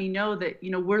and let me know that,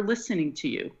 we're listening to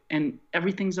you and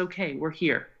everything's okay. We're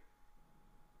here.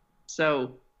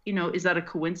 So, is that a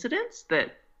coincidence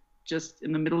that just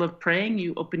in the middle of praying,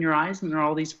 you open your eyes and there are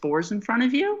all these 4s in front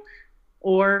of you?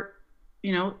 Or,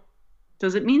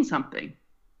 does it mean something?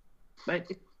 But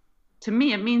to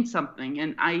me, it means something.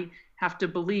 And I have to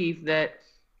believe that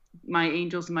my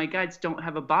angels and my guides don't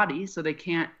have a body, so they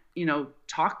can't,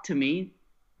 talk to me.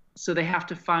 So they have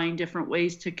to find different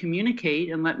ways to communicate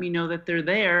and let me know that they're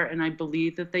there. And I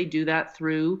believe that they do that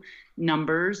through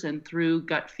numbers and through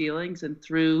gut feelings and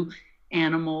through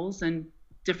animals and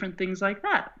different things like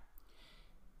that.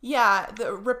 Yeah, the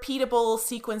repeatable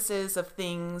sequences of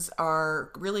things are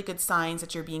really good signs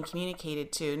that you're being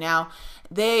communicated to. Now,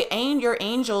 your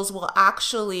angels will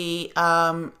actually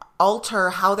alter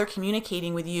how they're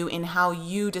communicating with you and how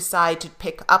you decide to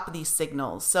pick up these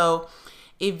signals. So,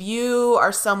 if you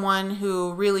are someone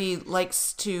who really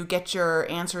likes to get your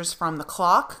answers from the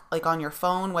clock, like on your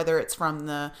phone, whether it's from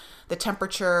the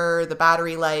temperature, the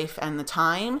battery life, and the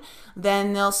time,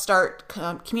 then they'll start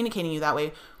communicating you that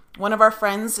way. One of our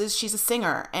friends she's a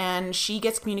singer, and she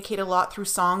gets communicated a lot through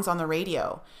songs on the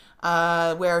radio,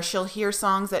 where she'll hear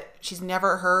songs that she's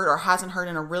never heard or hasn't heard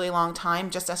in a really long time,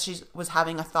 just as she was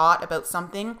having a thought about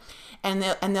something, and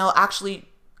they'll actually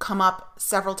come up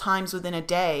several times within a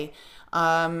day,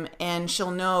 and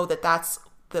she'll know that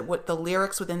what the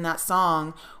lyrics within that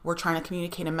song were trying to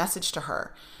communicate a message to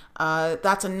her.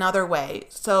 That's another way.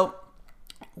 So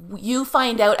you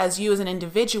find out as an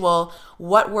individual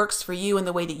what works for you and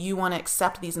the way that you want to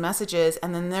accept these messages,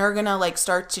 and then they're gonna like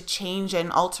start to change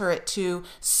and alter it to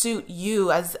suit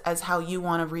you as how you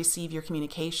want to receive your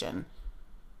communication.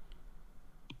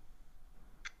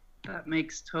 That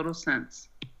makes total sense.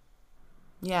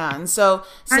 Yeah, and so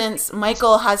since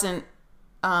Michael hasn't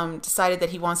decided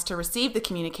that he wants to receive the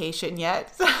communication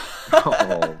yet,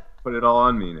 put it all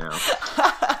on me now.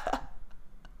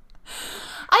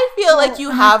 I feel like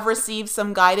you have received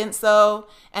some guidance, though,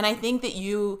 and I think that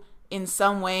you, in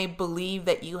some way, believe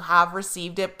that you have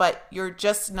received it, but you're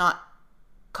just not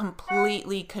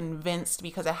completely convinced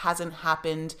because it hasn't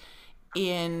happened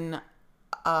in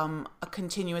a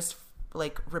continuous,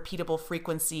 like, repeatable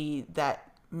frequency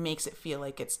that makes it feel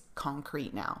like it's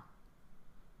concrete now.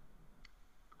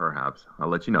 Perhaps. I'll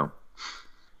let you know.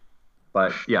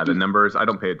 But yeah, the numbers, I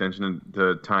don't pay attention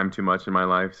to time too much in my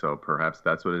life, so perhaps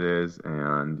that's what it is.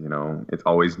 And, you know, it's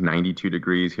always 92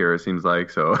 degrees here, it seems like,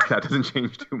 so that doesn't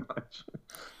change too much.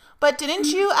 But didn't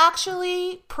you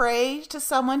actually pray to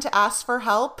someone to ask for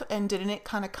help, and didn't it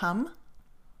kind of come?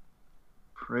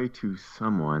 Pray to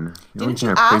someone? The Didn't only you thing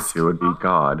I ask? pray to would be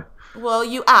God. Well,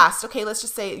 you asked. Okay, let's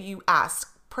just say you asked.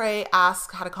 Pray,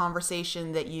 ask, had a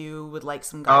conversation that you would like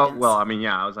some guidance. Oh, well, I mean,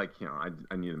 yeah, I was like, you know,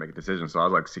 I need to make a decision, so I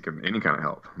was like seeking any kind of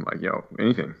help. I'm like, yo,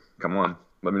 anything, come on,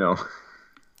 let me know.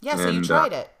 Yeah, so you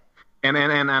tried it. And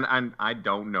I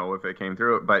don't know if it came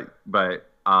through, but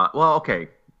well, okay,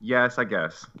 yes, I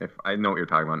guess. If I know what you're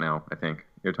talking about now, I think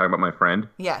you're talking about my friend.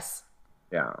 Yes.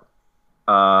 Yeah.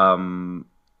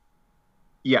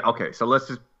 Yeah. Okay. So let's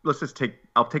just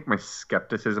I'll take my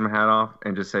skepticism hat off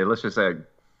and just say, let's just say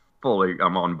fully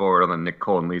I'm on board on the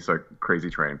Nicole and Lisa crazy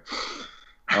train.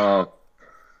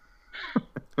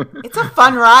 It's a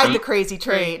fun ride, the crazy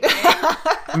train.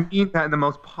 I mean that in the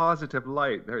most positive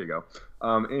light. There you go.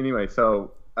 Anyway,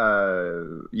 so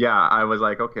yeah, I was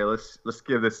like, okay, let's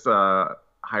give this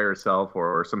higher self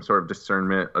or some sort of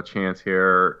discernment a chance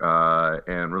here,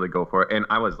 and really go for it. And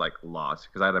I was like lost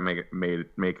because I had to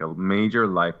make a major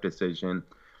life decision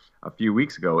a few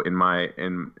weeks ago in my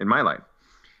life.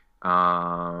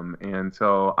 And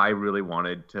so I really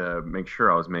wanted to make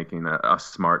sure I was making a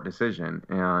smart decision.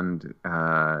 And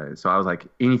so I was like,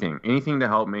 anything to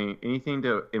help me, anything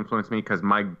to influence me, because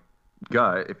my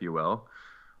gut, if you will,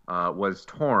 was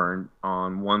torn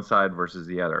on one side versus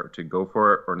the other, to go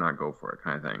for it or not go for it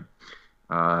kind of thing.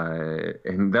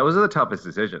 And those are the toughest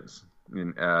decisions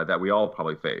that we all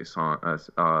probably face in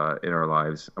our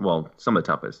lives. Well, some of the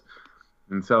toughest.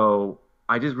 And so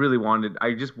I just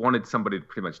wanted somebody to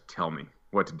pretty much tell me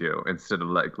what to do instead of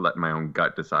let my own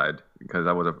gut decide, because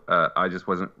I just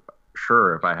wasn't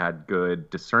sure if I had good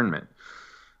discernment.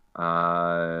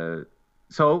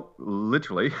 So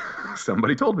literally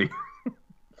somebody told me,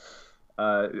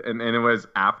 and it was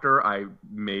after I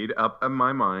made up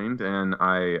my mind and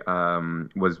I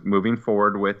was moving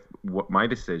forward with my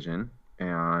decision,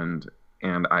 and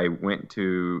I went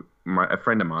to a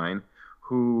friend of mine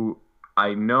who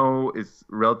I know is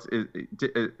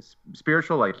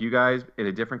spiritual like you guys in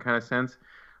a different kind of sense,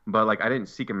 but like I didn't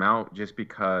seek him out just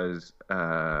because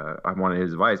I wanted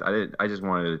his advice. I just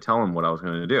wanted to tell him what I was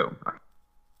going to do.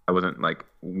 I wasn't like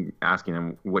asking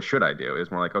him what should I do. It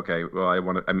was more like, okay, well, I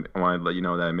want to let you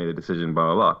know that I made a decision,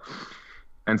 blah blah blah.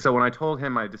 And so when I told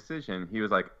him my decision, he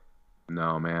was like,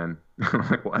 "No, man." I'm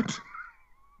like, "What?"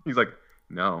 He's like,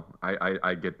 "No,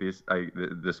 I get this.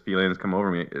 This feelings come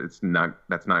over me. That's not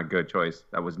a good choice.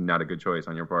 That was not a good choice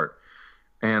on your part."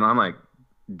 And I'm like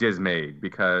dismayed,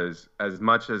 because as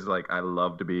much as like I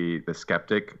love to be the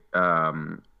skeptic,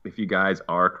 if you guys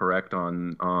are correct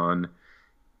on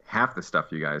half the stuff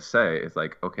you guys say, it's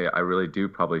like, okay, I really do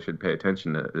probably should pay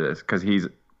attention to this, because he's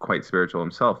quite spiritual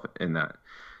himself in that.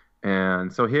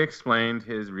 And so he explained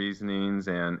his reasonings,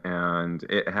 and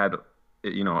it had,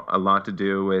 a lot to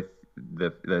do with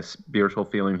the spiritual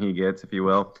feeling he gets, if you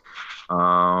will.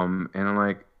 And I'm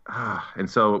like, and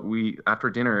so after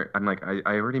dinner, I'm like, I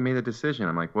already made a decision.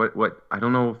 I'm like, what? I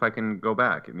don't know if I can go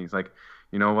back. And he's like,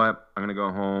 you know what? I'm gonna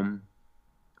go home.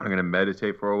 I'm gonna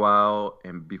meditate for a while,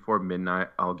 and before midnight,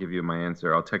 I'll give you my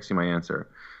answer. I'll text you my answer.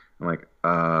 I'm like,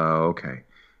 okay.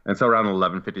 And so around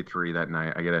 11:53 that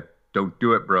night, I get a, don't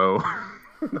do it, bro.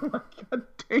 I'm like, God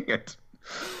dang it.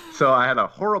 So I had a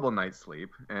horrible night's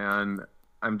sleep, and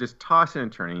I'm just tossing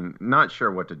and turning, not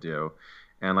sure what to do.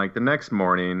 And like the next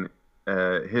morning,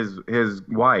 his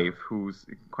wife, who's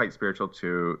quite spiritual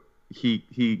too,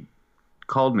 he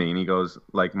called me and he goes,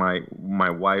 like, my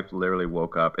wife literally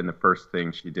woke up, and the first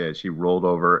thing she did, she rolled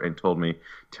over and told me,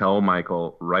 tell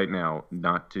Michael right now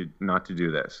not to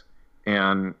do this.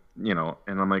 And and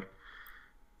I'm like,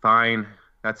 fine,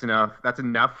 that's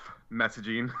enough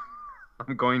messaging.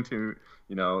 I'm going to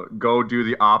go do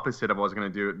the opposite of what I was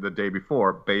going to do the day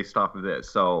before based off of this.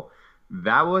 So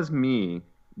that was me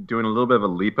doing a little bit of a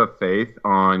leap of faith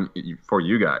for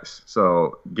you guys.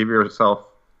 So give yourself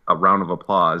a round of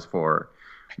applause for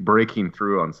breaking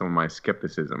through on some of my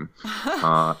skepticism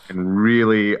and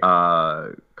really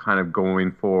kind of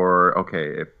going for,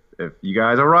 okay, if you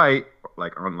guys are right,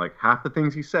 like on like half the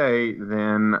things you say,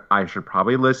 then I should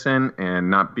probably listen and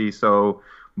not be so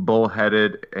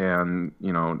bullheaded and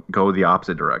go the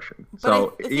opposite direction. But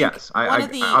so yes,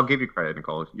 I'll give you credit,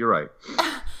 Nicole. You're right.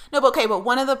 No, but okay, but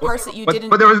one of the parts that you didn't.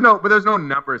 But there's no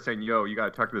number saying, "Yo, you got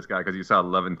to talk to this guy because you saw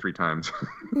 11 3 times."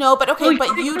 No, but okay,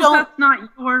 but you don't. That's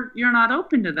not you're not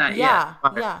open to that yet.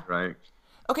 Yeah. Right.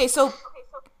 Okay, so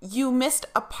you missed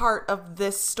a part of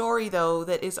this story though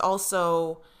that is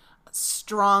also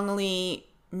strongly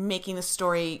making the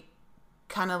story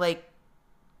kind of like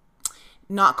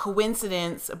not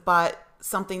coincidence, but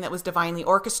something that was divinely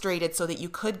orchestrated so that you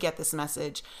could get this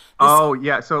message.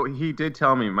 So he did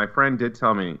tell me, my friend did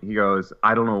tell me, he goes,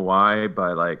 I don't know why,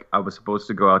 but like I was supposed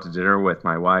to go out to dinner with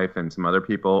my wife and some other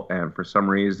people, and for some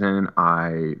reason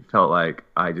I felt like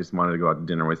I just wanted to go out to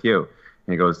dinner with you.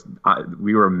 And he goes,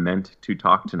 we were meant to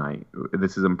talk tonight.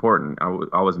 This is important.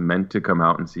 I was meant to come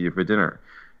out and see you for dinner.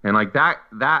 And like that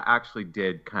actually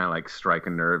did kind of like strike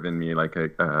a nerve in me, like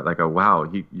a wow,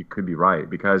 you could be right.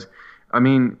 Because I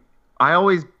mean, I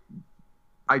always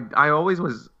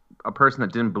was a person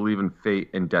that didn't believe in fate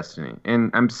and destiny,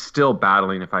 and I'm still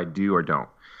battling if I do or don't.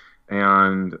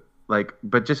 And like,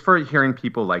 but just for hearing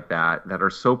people like that are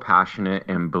so passionate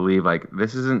and believe like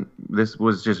this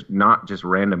was just not just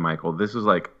random, Michael. This was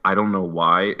like, I don't know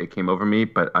why it came over me,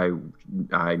 but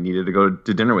I needed to go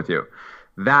to dinner with you.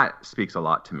 That speaks a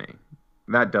lot to me.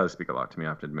 That does speak a lot to me, I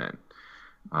have to admit.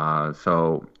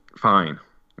 So fine.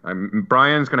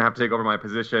 Brian's going to have to take over my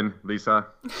position, Lisa.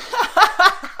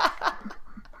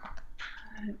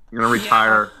 I'm going to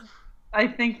retire. Yeah. I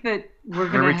think that we're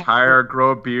going to retire,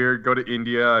 grow a beard, go to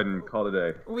India, and call it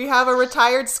a day. We have a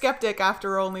retired skeptic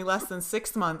after only less than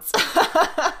 6 months.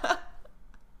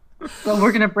 So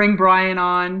we're going to bring Brian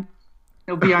on.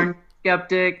 He'll be our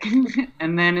skeptic.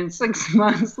 And then in 6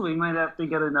 months, we might have to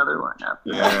get another one up.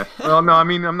 Yeah. Well, no, I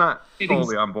mean, I'm not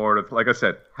totally on board with, like I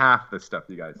said, half the stuff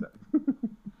you guys said.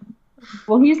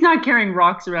 Well, he's not carrying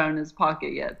rocks around in his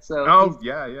pocket yet, so. Oh,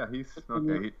 yeah, he's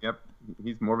okay. Yep,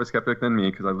 he's more of a skeptic than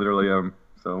me because I literally am.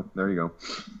 So there you go.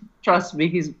 Trust me,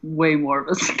 he's way more of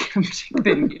a skeptic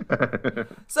than you.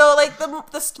 So, like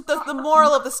the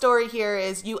moral of the story here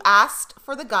is you asked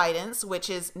for the guidance, which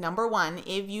is number one.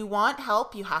 If you want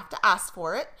help, you have to ask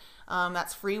for it.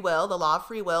 That's free will, the law of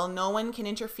free will. No one can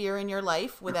interfere in your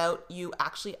life without you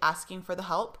actually asking for the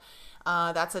help.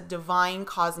 That's a divine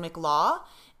cosmic law.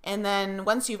 And then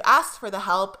once you've asked for the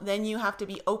help, then you have to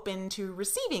be open to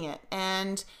receiving it.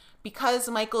 And because,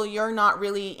 Michael, you're not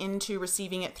really into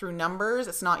receiving it through numbers,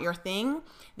 it's not your thing,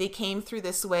 they came through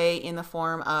this way in the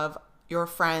form of your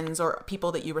friends or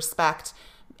people that you respect,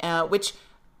 which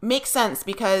makes sense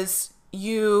because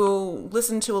you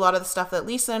listen to a lot of the stuff that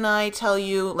Lisa and I tell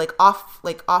you, like off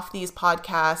these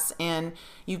podcasts, and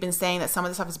you've been saying that some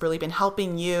of the stuff has really been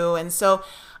helping you. And so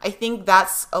I think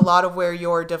that's a lot of where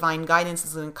your divine guidance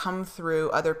is going to come through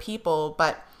other people,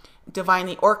 but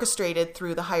divinely orchestrated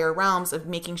through the higher realms of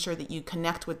making sure that you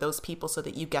connect with those people so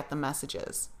that you get the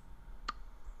messages.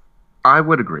 I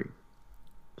would agree.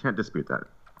 Can't dispute that.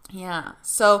 Yeah.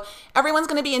 So everyone's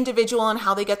going to be individual in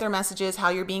how they get their messages, how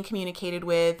you're being communicated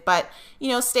with, but,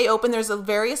 stay open. There's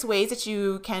various ways that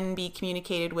you can be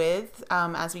communicated with,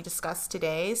 as we discussed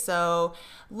today. So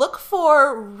look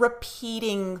for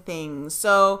repeating things.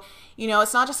 So,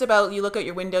 it's not just about you look out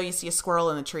your window, you see a squirrel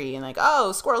in the tree and like,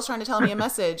 oh, squirrel's trying to tell me a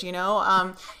message,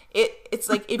 It's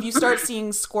like if you start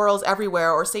seeing squirrels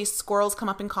everywhere, or say squirrels come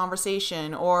up in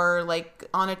conversation, or like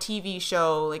on a TV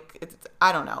show, like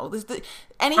I don't know,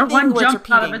 anything. Or one where it's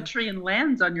jumps out of repeating. a tree and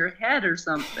lands on your head or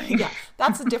something. Yeah,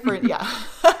 that's a different. Yeah,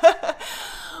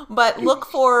 but look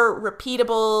for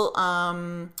repeatable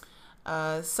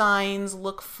signs.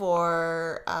 Look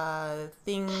for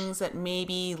things that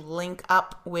maybe link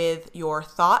up with your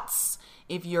thoughts.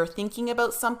 If you're thinking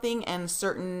about something and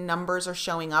certain numbers are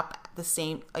showing up the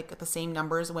same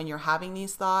numbers when you're having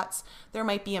these thoughts, there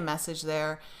might be a message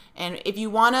there. And if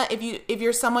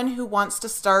you're someone who wants to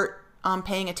start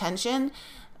paying attention,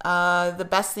 the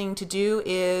best thing to do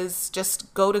is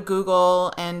just go to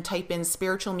Google and type in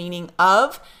spiritual meaning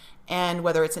of, and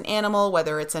whether it's an animal,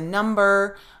 whether it's a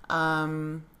number,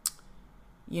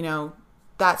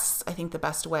 that's, I think, the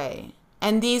best way.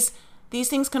 And these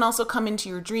things can also come into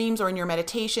your dreams or in your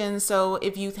meditation. So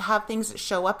if you have things that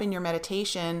show up in your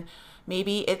meditation,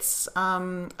 maybe it's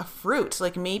a fruit.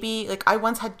 Like I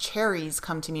once had cherries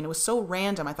come to me and it was so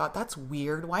random. I thought, that's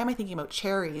weird. Why am I thinking about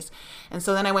cherries? And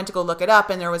so then I went to go look it up,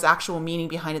 and there was actual meaning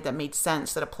behind it that made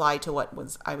sense, that applied to what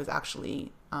I was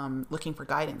actually looking for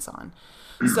guidance on.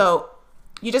 So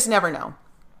you just never know.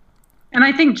 And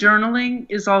I think journaling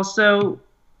is also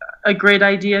a great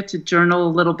idea, to journal a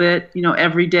little bit,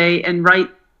 every day, and write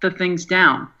the things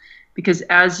down. Because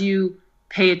as you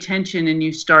pay attention and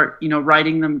you start,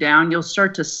 writing them down, you'll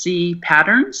start to see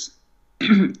patterns.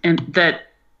 And that,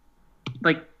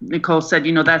 like Nicole said,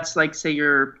 that's like, say,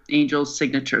 your angel's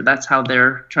signature. That's how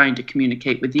they're trying to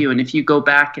communicate with you. And if you go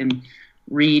back and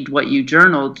read what you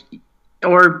journaled,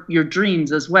 or your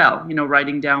dreams as well,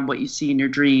 writing down what you see in your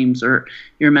dreams or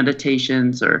your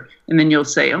meditations, and then you'll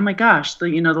say, oh my gosh,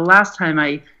 the last time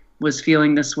I was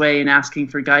feeling this way and asking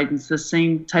for guidance, the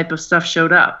same type of stuff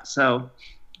showed up. So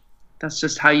that's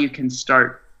just how you can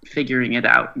start figuring it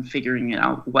out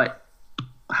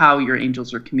how your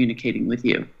angels are communicating with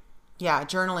you. Yeah,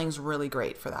 journaling's really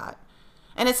great for that.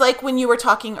 And it's like when you were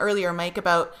talking earlier, Mike,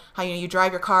 about how you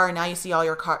drive your car and now you see all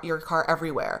your car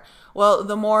everywhere. Well,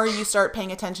 the more you start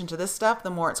paying attention to this stuff, the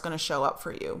more it's going to show up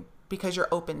for you, because you're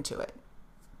open to it.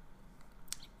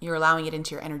 You're allowing it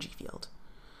into your energy field.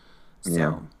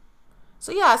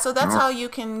 So that's how you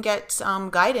can get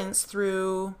guidance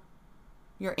through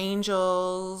your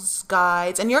angels,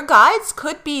 guides. And your guides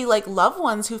could be like loved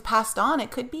ones who've passed on. It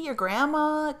could be your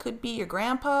grandma, it could be your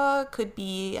grandpa, it could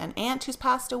be an aunt who's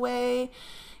passed away.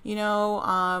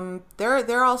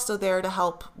 They're also there to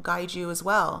help guide you as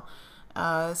well.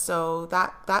 So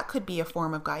that could be a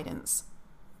form of guidance.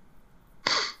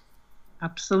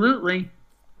 Absolutely.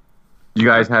 Do you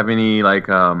guys have any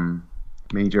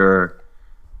major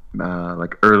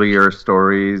earlier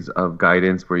stories of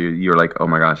guidance where you're like, oh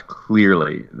my gosh,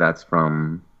 clearly that's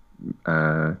from,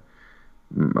 or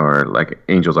like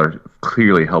angels are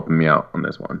clearly helping me out on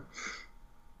this one?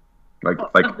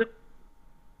 Other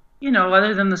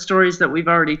than the stories that we've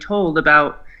already told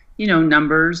about,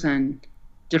 numbers and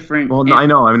different. Well, no, I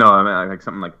know. I mean, like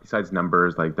something like besides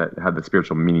numbers, like that had the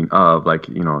spiritual meaning of, like,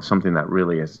 something that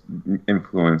really has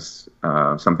influenced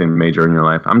something major in your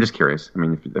life. I'm just curious. I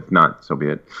mean, if not, so be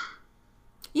it.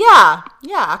 Yeah,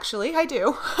 actually, I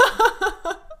do.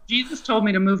 Jesus told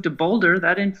me to move to Boulder.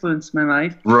 That influenced my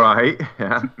life. Right.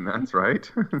 Yeah, that's right.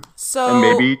 So, and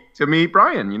maybe to meet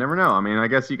Brian. You never know. I mean, I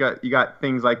guess you got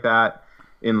things like that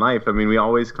in life. I mean, we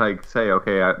always say,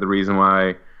 okay, the reason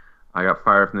why I got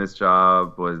fired from this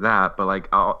job was that, but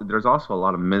there's also a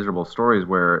lot of miserable stories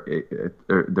where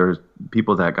there's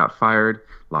people that got fired,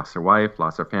 lost their wife,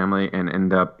 lost their family, and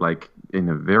end up in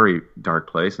a very dark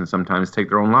place, and sometimes take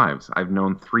their own lives. I've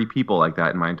known 3 people like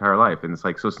that in my entire life, and it's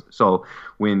like, so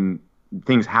when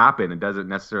things happen, it doesn't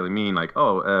necessarily mean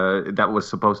that was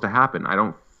supposed to happen.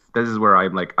 This is where I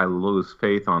lose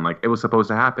faith on, it was supposed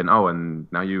to happen. Oh, and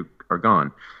now you are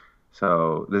gone.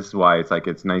 So this is why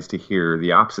it's nice to hear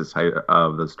the opposite side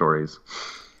of the stories.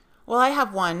 Well, I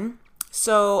have one.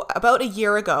 So about a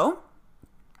year ago,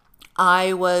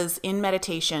 I was in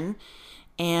meditation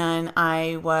and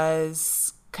I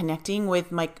was connecting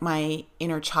with my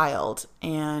inner child,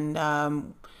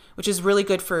 and which is really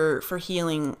good for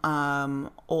healing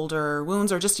older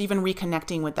wounds, or just even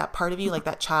reconnecting with that part of you, like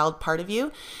that child part of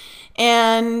you.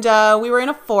 And we were in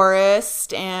a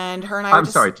forest, and her and I I'm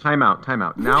sorry, time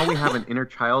out. Now we have an inner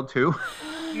child too?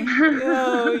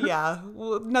 Oh yeah,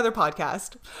 well, another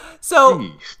podcast. So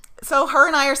Jeez. so her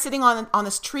and I are sitting on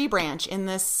this tree branch in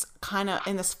this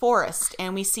forest,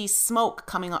 and we see smoke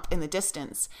coming up in the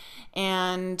distance.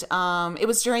 And it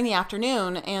was during the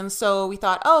afternoon, and so we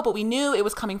thought, oh, but we knew it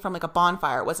was coming from like a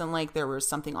bonfire. It wasn't like there was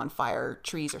something on fire,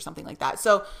 trees or something like that.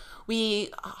 So we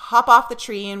hop off the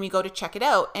tree and we go to check it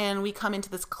out, and we come into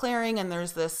this clearing, and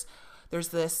there's this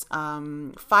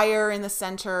fire in the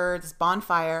center, this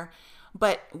bonfire.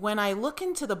 But when I look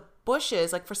into the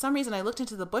bushes, like for some reason I looked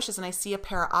into the bushes and I see a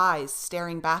pair of eyes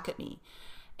staring back at me.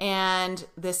 And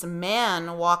this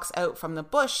man walks out from the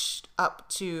bush up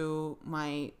to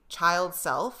my child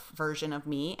self version of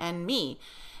me.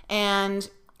 And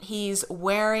he's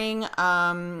wearing,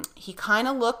 he kind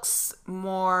of looks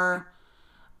more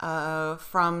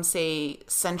from, say,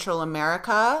 Central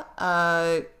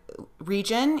America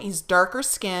region. He's darker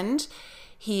skinned.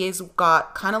 He's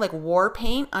got kind of like war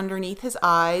paint underneath his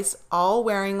eyes, all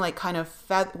wearing like kind of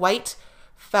white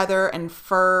feather and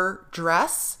fur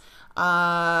dress.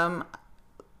 And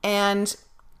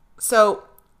so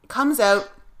comes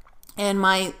out, and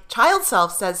my child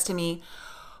self says to me,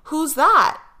 "Who's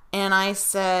that?" And I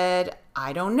said,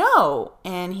 "I don't know."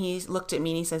 And he looked at me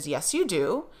and he says, "Yes, you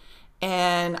do."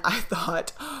 And I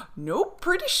thought, nope,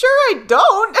 pretty sure I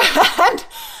don't. And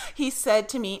he said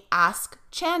to me, "Ask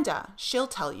Chanda, she'll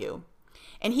tell you."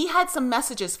 And he had some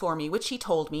messages for me, which he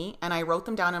told me, and I wrote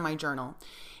them down in my journal.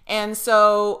 And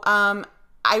so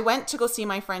I went to go see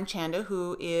my friend Chanda,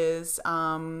 who is,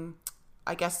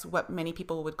 I guess, what many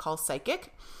people would call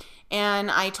psychic. And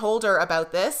I told her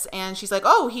about this, and she's like,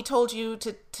 "Oh, he told you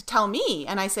to tell me."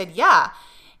 And I said, "Yeah."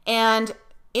 And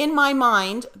in my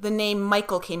mind, the name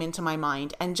Michael came into my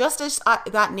mind. And just as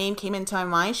that name came into my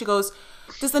mind, she goes,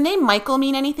 "Does the name Michael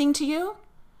mean anything to you?"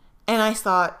 And I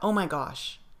thought, oh my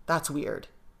gosh, that's weird.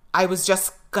 I was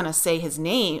just going to say his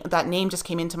name. That name just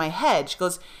came into my head. She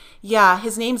goes, "Yeah,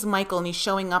 his name's Michael and he's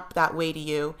showing up that way to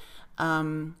you."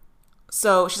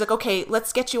 So she's like, "Okay,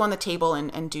 let's get you on the table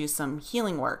and do some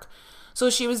healing work." So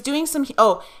she was doing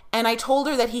and I told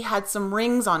her that he had some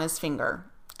rings on his finger.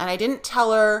 And I didn't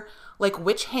tell her like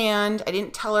which hand. I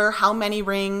didn't tell her how many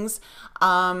rings,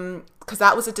 because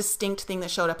that was a distinct thing that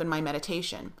showed up in my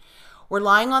meditation. We're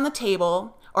lying on the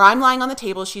table, or I'm lying on the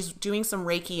table. She's doing some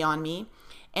Reiki on me.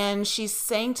 And she's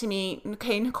saying to me,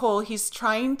 "Okay, Nicole, he's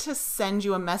trying to send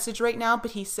you a message right now,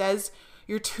 but he says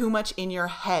you're too much in your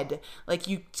head. Like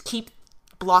you keep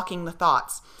blocking the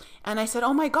thoughts." And I said,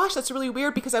 "Oh my gosh, that's really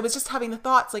weird, because I was just having the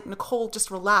thoughts. Like, Nicole,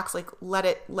 just relax. Like,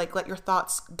 let your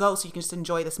thoughts go so you can just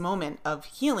enjoy this moment of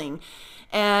healing."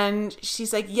 And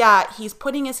she's like, "Yeah, he's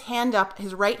putting his hand up,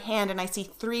 his right hand, and I see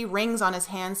 3 rings on his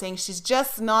hand, saying she's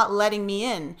just not letting me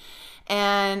in."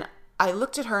 And I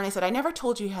looked at her and I said, "I never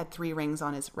told you he had 3 rings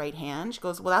on his right hand." She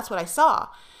goes, "Well, that's what I saw."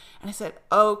 And I said,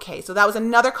 "Okay." So that was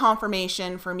another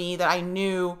confirmation for me that I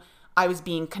knew I was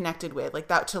being connected with, like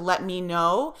that, to let me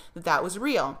know that that was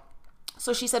real.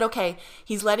 So she said, "Okay,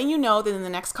 he's letting you know that in the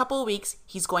next couple of weeks,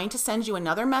 he's going to send you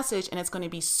another message, and it's going to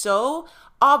be so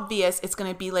obvious. It's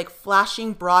going to be like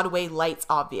flashing Broadway lights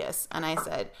obvious." And I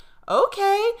said,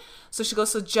 "Okay." So she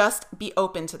goes, "So just be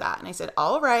open to that." And I said,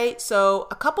 "All right." So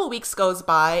a couple of weeks goes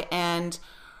by, and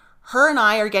her and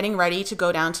I are getting ready to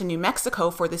go down to New Mexico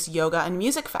for this yoga and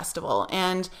music festival.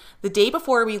 And the day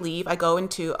before we leave, I go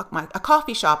into a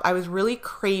coffee shop. I was really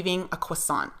craving a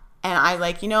croissant. And I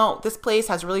like, this place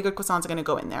has really good croissants. I'm going to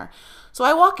go in there. So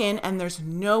I walk in, and there's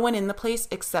no one in the place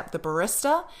except the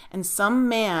barista and some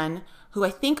man who I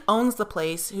think owns the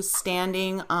place, who's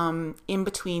standing in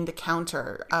between the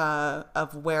counter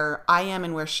of where I am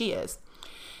and where she is.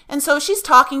 And so she's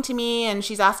talking to me, and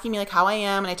she's asking me like how I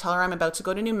am, and I tell her I'm about to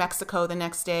go to New Mexico the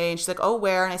next day. And she's like, "Oh,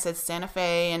 where?" And I said, "Santa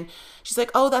Fe." And she's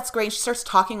like, "Oh, that's great." And she starts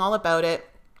talking all about it,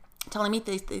 telling me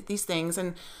these things.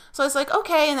 And so I was like,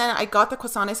 "Okay." And then I got the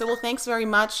croissant. I said, "Well, thanks very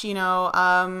much. Have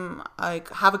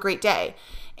a great day."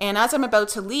 And as I'm about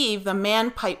to leave, the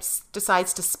man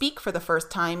decides to speak for the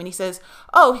first time. And he says,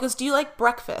 he goes, "Do you like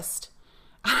breakfast?"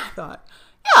 And I thought,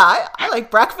 "Yeah, I like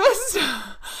breakfast."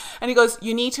 And he goes,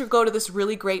 "You need to go to this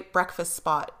really great breakfast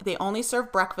spot. They only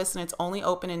serve breakfast, and it's only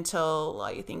open until,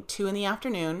 I think, 2 in the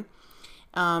afternoon.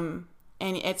 And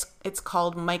it's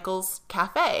called Michael's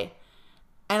Cafe."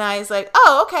 And I was like,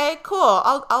 "Oh, okay, cool.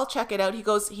 I'll check it out."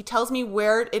 He tells me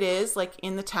where it is, like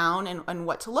in the town, and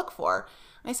what to look for.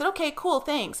 And I said, "Okay, cool,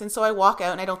 thanks." And so I walk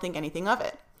out, and I don't think anything of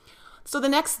it. So the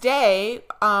next day,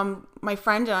 my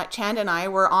friend Chand and I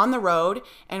were on the road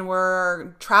and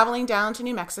we're traveling down to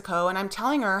New Mexico, and I'm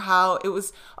telling her how it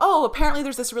was, oh, apparently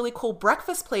there's this really cool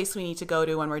breakfast place we need to go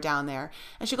to when we're down there.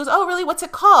 And she goes, oh, really? What's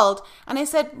it called? And I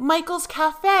said, Michael's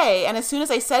Cafe. And as soon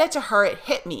as I said it to her, it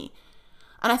hit me.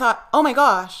 And I thought, oh my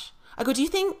gosh. I go, do you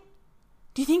think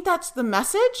that's the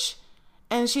message?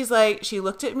 And she's like, she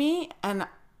looked at me and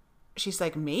she's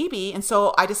like, maybe. And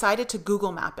so I decided to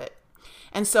Google map it.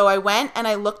 And so I went and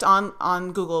I looked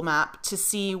on Google Map to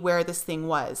see where this thing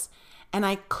was. And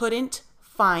I couldn't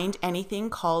find anything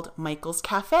called Michael's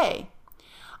Cafe.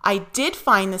 I did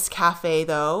find this cafe,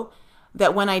 though,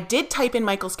 that when I did type in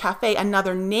Michael's Cafe,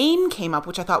 another name came up,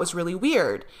 which I thought was really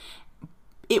weird.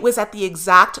 It was at the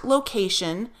exact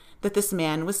location that this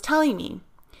man was telling me.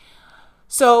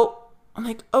 So I'm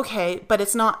like, okay, but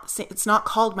it's not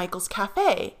called Michael's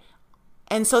Cafe.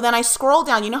 And so then I scroll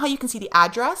down. You know how you can see the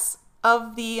address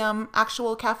of the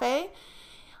actual cafe?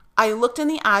 I looked in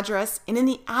the address, and in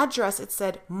the address it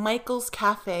said Michael's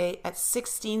Cafe at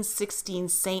 1616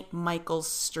 St. Michael's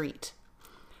Street.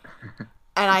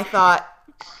 And I thought,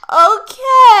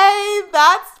 okay,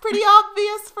 that's pretty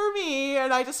obvious for me.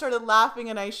 And I just started laughing,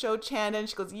 and I showed Chanda, and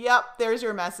she goes, yep, there's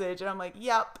your message. And I'm like,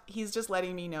 yep, he's just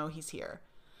letting me know he's here.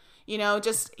 You know,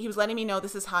 just he was letting me know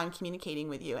this is how I'm communicating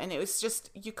with you. And it was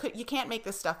just, you can't make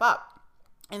this stuff up.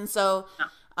 And so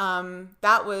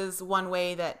that was one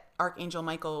way that Archangel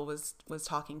Michael was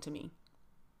talking to me.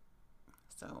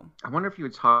 So I wonder if you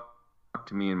would talk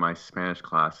to me in my Spanish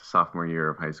class sophomore year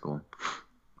of high school.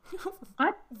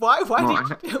 What? Why?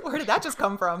 Where did that just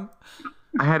come from?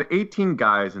 I had 18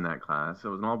 guys in that class. It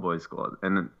was an all-boys school,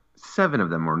 and 7 of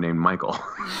them were named Michael.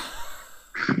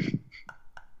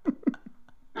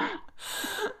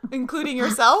 Including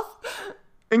yourself?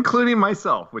 Including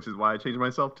myself, which is why I changed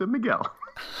myself to Miguel.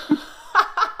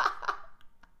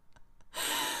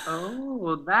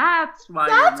 Oh, that's why.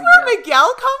 That's where Miguel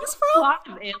comes from? A lot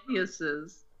of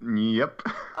aliases. Yep.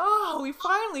 Oh, we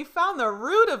finally found the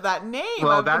root of that name.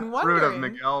 Well, I've that's been the root wondering.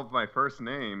 of Miguel, my first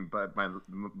name, but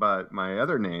my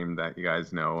other name that you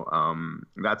guys know,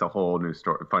 that's a whole new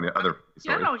story. Funny other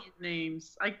story. I know your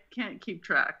names. I can't keep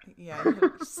track. Yeah,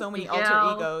 so many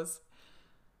alter egos.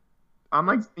 I'm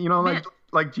like,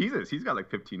 like Jesus. He's got like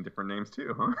 15 different names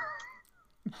too, huh?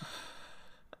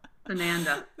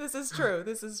 Fernanda. This is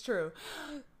true.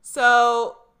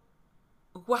 So,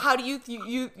 how do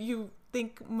you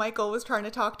think Michael was trying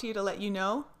to talk to you to let you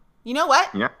know? You know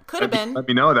what? Yeah. Could have been. Let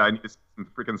me know that I need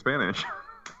some freaking Spanish.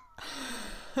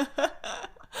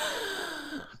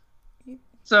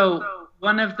 So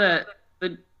one of the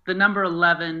number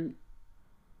 11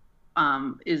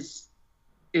 is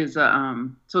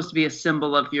supposed to be a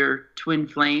symbol of your twin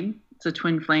flame. It's a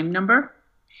twin flame number,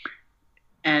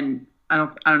 and I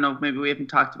don't know. Maybe we haven't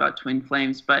talked about twin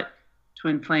flames, but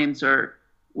twin flames are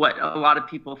what a lot of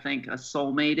people think a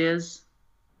soulmate is,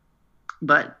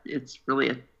 but it's really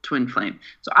a twin flame.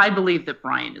 So I believe that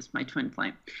Brian is my twin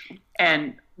flame,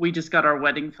 and we just got our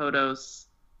wedding photos,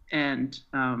 and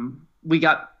we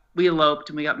eloped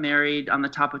and we got married on the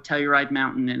top of Telluride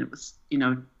Mountain, and it was,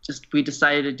 just we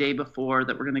decided a day before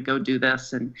that we're going to go do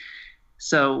this, and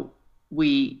so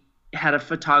we had a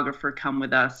photographer come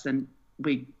with us, and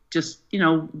we just,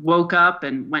 woke up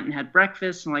and went and had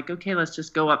breakfast and like, okay, let's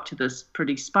just go up to this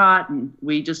pretty spot. And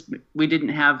we didn't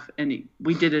have any,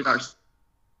 we did it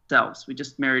ourselves. We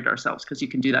just married ourselves because you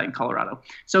can do that in Colorado.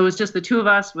 So it was just the two of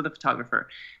us with a photographer.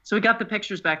 So we got the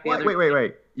pictures back.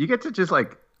 Wait. You get to just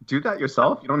like do that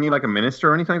yourself? You don't need like a minister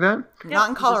or anything like that? Not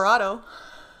in Colorado.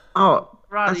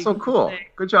 That's so cool.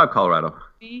 Good job, Colorado.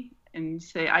 And you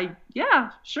say,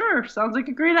 yeah, sure. Sounds like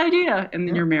a great idea. And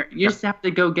then you're married. You just have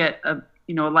to go get a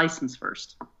license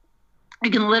first.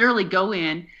 You can literally go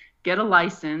in, get a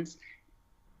license,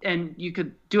 and you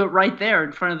could do it right there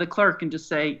in front of the clerk and just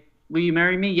say, will you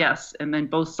marry me? Yes. And then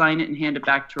both sign it and hand it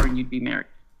back to her and you'd be married.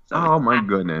 So oh my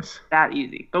goodness. That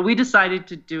easy. But we decided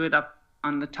to do it up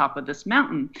on the top of this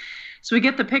mountain. So we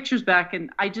get the pictures back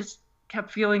and I just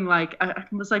kept feeling like, I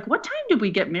was like, what time did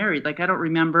we get married? Like, I don't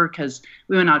remember because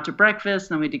we went out to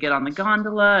breakfast and then we had to get on the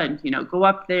gondola and, go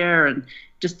up there and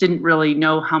just didn't really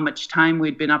know how much time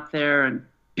we'd been up there.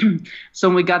 And so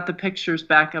when we got the pictures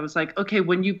back, I was like, okay,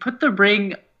 when we put the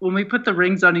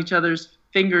rings on each other's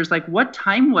fingers, like what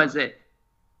time was it?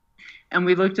 And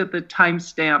we looked at the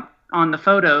timestamp on the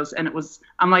photos and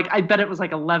I'm like, I bet it was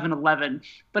like 11:11,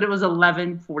 but it was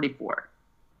 11:44.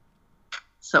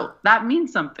 So that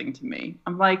means something to me.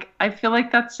 I'm like, I feel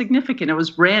like that's significant. It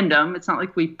was random. It's not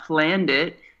like we planned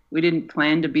it. We didn't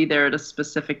plan to be there at a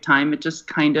specific time. It just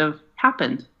kind of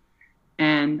happened.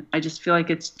 And I just feel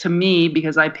like it's, to me,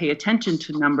 because I pay attention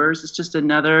to numbers, it's just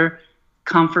another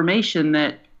confirmation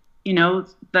that,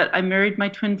 that I married my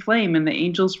twin flame and the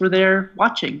angels were there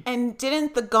watching. And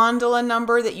didn't the gondola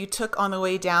number that you took on the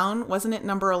way down, wasn't it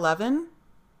number 11?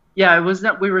 Yeah, it was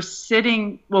that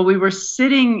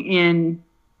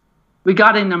we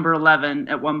got in number 11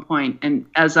 at one point, and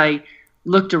as I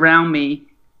looked around me,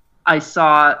 I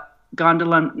saw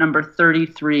gondola number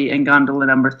 33 and gondola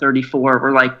number 34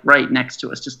 were like right next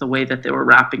to us, just the way that they were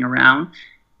wrapping around.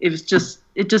 It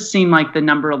just seemed like the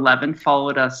number 11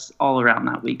 followed us all around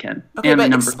that weekend. Okay,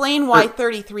 but explain why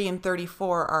 33 and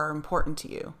 34 are important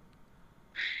to you.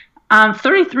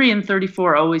 33 and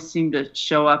 34 always seem to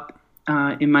show up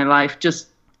in my life. Just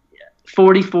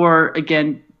 44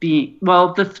 again being,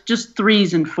 just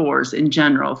threes and fours in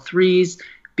general. Threes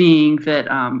being that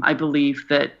I believe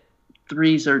that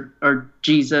threes are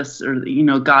Jesus, or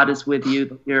God is with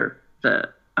you. Your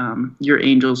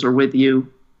angels are with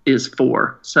you is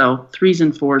 4. So 3s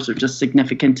and 4s are just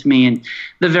significant to me. And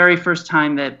the very first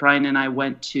time that Brian and I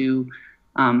went to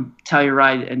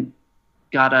Telluride and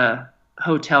got a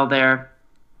hotel there,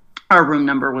 our room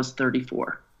number was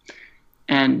 34.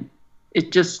 And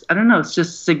it just, I don't know, it's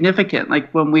just significant.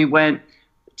 Like when we went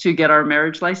to get our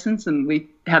marriage license and we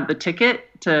had the ticket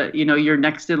to, you're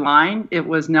next in line, it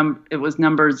was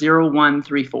number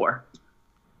 0134.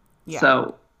 Yeah.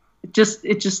 So it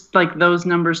just like those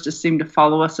numbers just seem to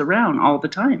follow us around all the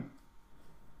time.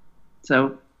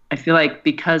 So I feel like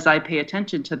because I pay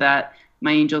attention to that,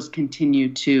 my angels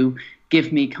continue to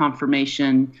give me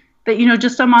confirmation that,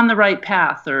 just I'm on the right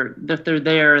path, or that they're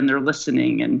there and they're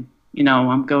listening, and,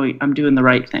 I'm doing the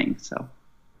right thing. So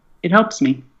it helps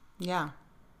me. Yeah.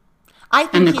 I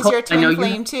think Nicole, he's your twin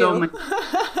flame too.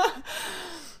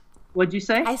 What'd you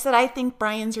say? I said, I think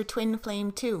Brian's your twin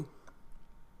flame too.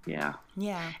 Yeah.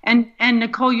 Yeah. And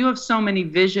Nicole, you have so many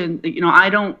visions. I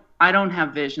don't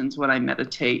have visions when I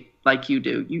meditate like you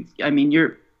do.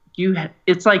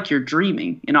 It's like you're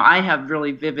dreaming. I have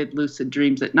really vivid, lucid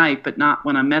dreams at night, but not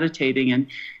when I'm meditating. And,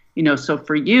 so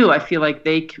for you, I feel like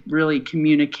they really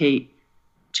communicate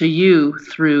to you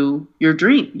through your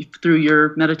dream, through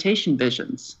your meditation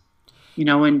visions,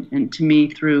 and to me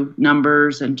through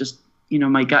numbers and just,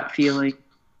 my gut feeling.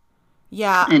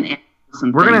 Yeah. And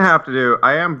we're going to have to do,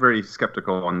 I am very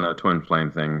skeptical on the twin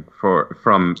flame thing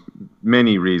from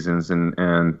many reasons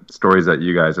and stories that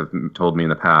you guys have told me in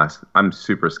the past. I'm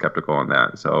super skeptical on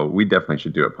that. So we definitely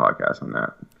should do a podcast on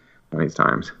that one of these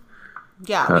times.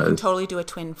 Yeah, we can totally do a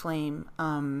twin flame.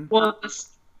 Well,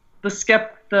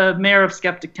 the mayor of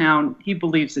Skeptic Town, he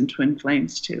believes in twin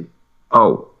flames too.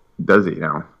 Oh, does he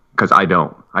now? Because I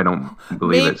don't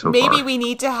believe it so far. Maybe we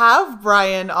need to have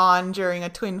Brian on during a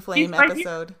twin flame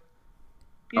episode.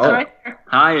 He's right there.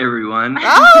 Hi, everyone.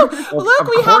 Oh, look,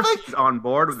 we have he's on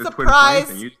board with surprise.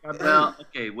 The twin flame thing. Well,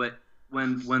 okay.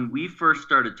 When we first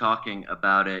started talking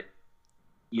about it,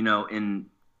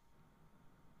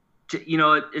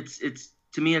 it's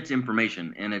to me it's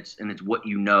information, and it's what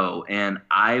and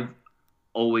I've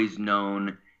always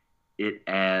known it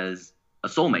as a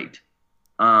soulmate.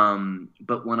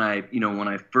 But when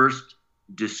I first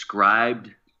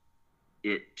described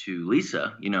it to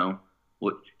Lisa,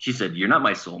 she said, "You're not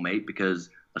my soulmate, because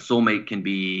a soulmate can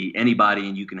be anybody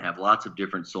and you can have lots of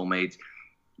different soulmates.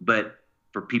 But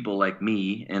for people like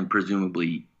me and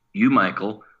presumably you,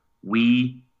 Michael,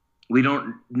 we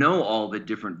don't know all the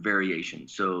different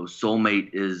variations. So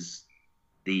soulmate is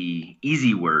the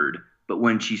easy word. But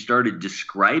when she started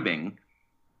describing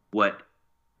what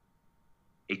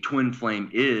a twin flame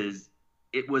is,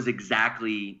 it was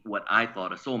exactly what I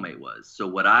thought a soulmate was. So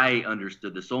what I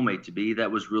understood the soulmate to be,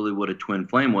 that was really what a twin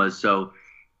flame was. So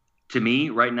to me,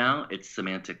 right now, it's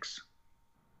semantics.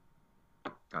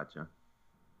 Gotcha.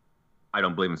 I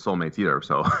don't believe in soulmates either,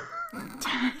 so.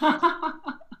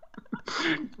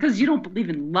 Because you don't believe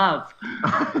in love.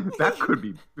 That could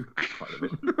be part of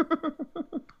it.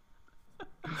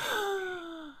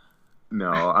 No,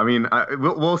 I mean,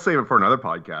 we'll save it for another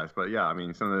podcast. But yeah, I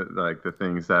mean, some of the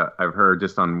things that I've heard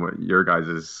just on what your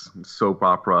guys' soap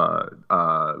opera,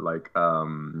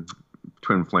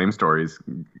 twin flame stories,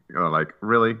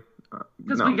 really?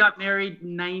 Because we got married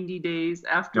 90 days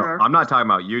after I'm not talking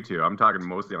about you two. I'm talking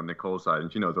mostly on Nicole's side,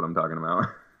 and she knows what I'm talking about.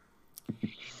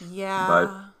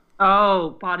 Yeah.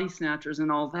 Body snatchers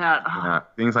and all that. Yeah,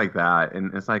 things like that.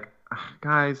 And it's like,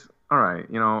 guys, all right,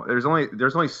 there's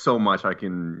only so much I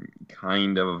can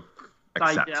kind of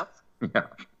accept. Yeah.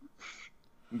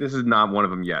 This is not one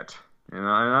of them yet. And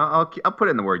I'll put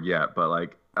it in the word yet, but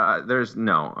there's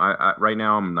no. I right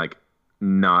now I'm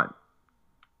not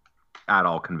at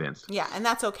all convinced. Yeah, and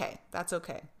that's okay. That's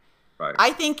okay. Right.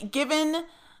 I think given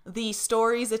the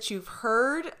stories that you've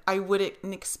heard, I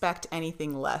wouldn't expect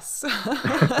anything less.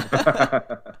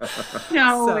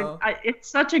 No, it's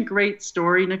such a great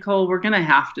story, Nicole. We're going to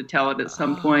have to tell it at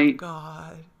some point.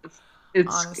 God.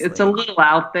 It's a little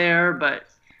out there, but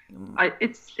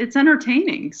it's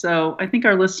entertaining. So I think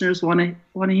our listeners want to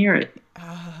hear it.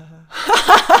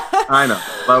 I know,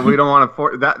 but we don't want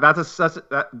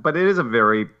to but it is a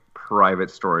very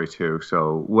private story too.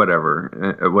 So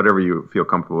whatever you feel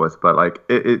comfortable with. But like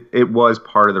it was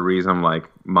part of the reason, like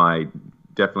my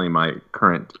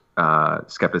current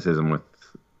skepticism with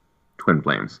twin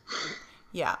flames.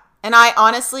 Yeah, and I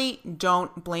honestly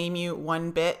don't blame you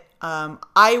one bit.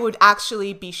 I would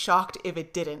actually be shocked if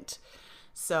it didn't.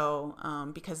 So,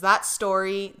 because that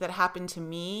story that happened to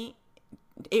me,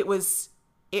 it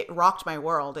rocked my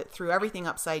world. It threw everything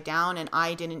upside down, and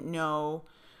I didn't know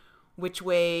which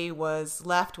way was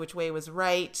left, which way was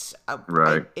right.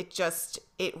 Right.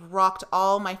 It rocked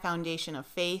all my foundation of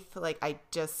faith. Like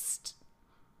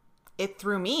it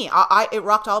threw me. It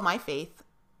rocked all my faith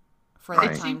for that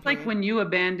time. It seems period. like when you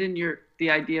abandoned the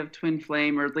idea of twin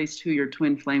flame, or at least who your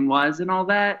twin flame was and all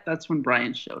that, that's when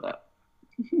Brian showed up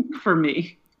for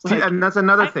me. See, and that's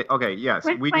another thing. Okay, yes,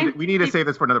 we need to save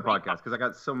this for another podcast because I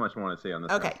got so much more to say on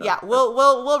this. Okay, yeah,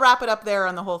 we'll wrap it up there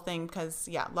on the whole thing because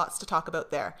lots to talk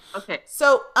about there. Okay,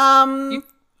 so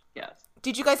yes.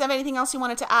 Did you guys have anything else you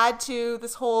wanted to add to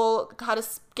this whole how to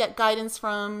get guidance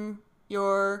from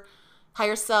your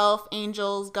higher self,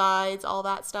 angels, guides, all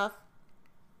that stuff?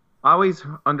 I always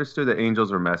understood that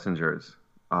angels were messengers.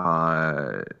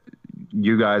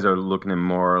 You guys are looking at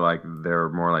they're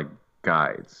more like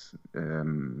guides.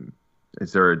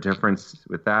 Is there a difference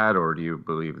with that, or do you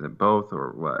believe in both,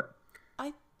 or what?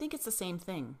 I think it's the same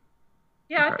thing.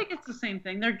 Yeah, okay. I think it's the same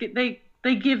thing.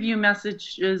 They give you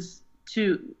messages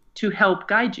to help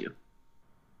guide you.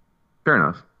 Fair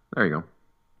enough. There you go.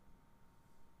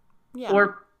 Yeah.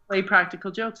 Or play practical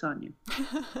jokes on you.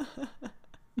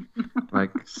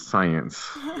 Like science.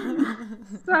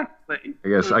 Exactly.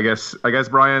 I guess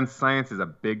Brian, science is a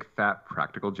big fat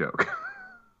practical joke.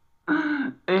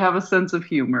 They have a sense of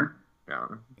humor.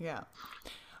 Yeah.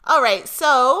 All right.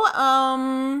 So,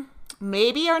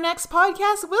 maybe our next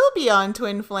podcast will be on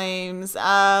twin flames.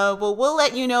 We'll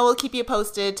let you know. We'll keep you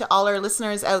posted to all our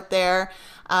listeners out there.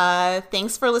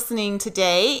 Thanks for listening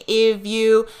today. If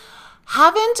you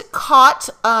haven't caught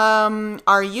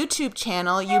our YouTube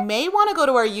channel, you may want to go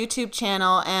to our YouTube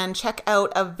channel and check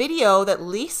out a video that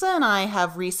Lisa and I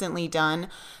have recently done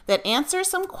that answers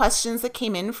some questions that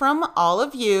came in from all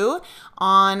of you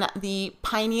on the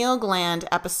pineal gland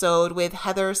episode with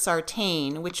Heather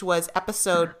Sartain, which was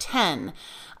episode 10.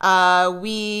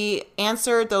 We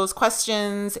answered those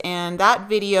questions, and that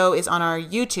video is on our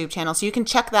YouTube channel, so you can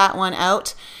check that one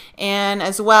out. And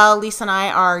as well, Lisa and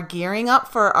I are gearing up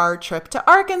for our trip to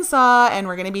Arkansas, and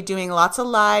we're going to be doing lots of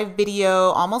live video,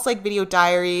 almost like video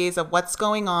diaries of what's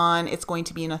going on. It's going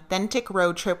to be an authentic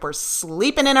road trip. We're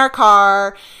sleeping in our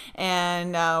car,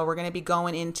 and we're going to be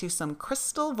going into some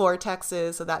crystal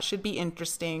vortexes, so that should be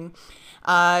interesting.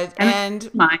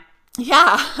 And mine.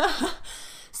 Yeah.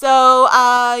 So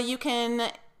you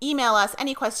can email us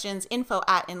any questions,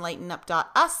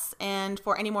 info@enlightenup.us. And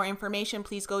for any more information,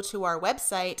 please go to our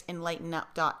website,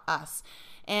 enlightenup.us.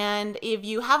 And if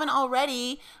you haven't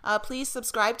already, please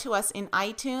subscribe to us in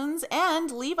iTunes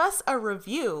and leave us a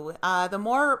review. The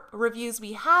more reviews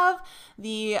we have,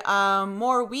 the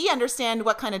more we understand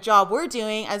what kind of job we're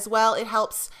doing. As well, it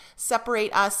helps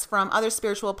separate us from other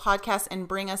spiritual podcasts and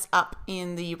bring us up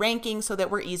in the ranking so that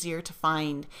we're easier to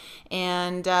find.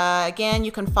 And again,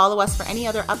 you can follow us for any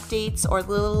other updates or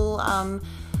little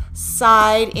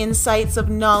side insights of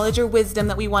knowledge or wisdom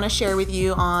that we want to share with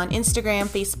you on Instagram,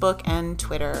 Facebook, and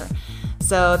Twitter.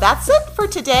 So that's it for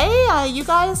today. You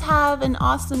guys have an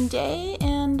awesome day,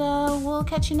 and we'll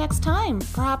catch you next time,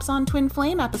 perhaps on Twin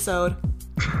Flame episode.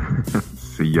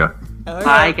 See ya.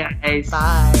 Bye, guys.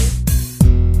 Bye.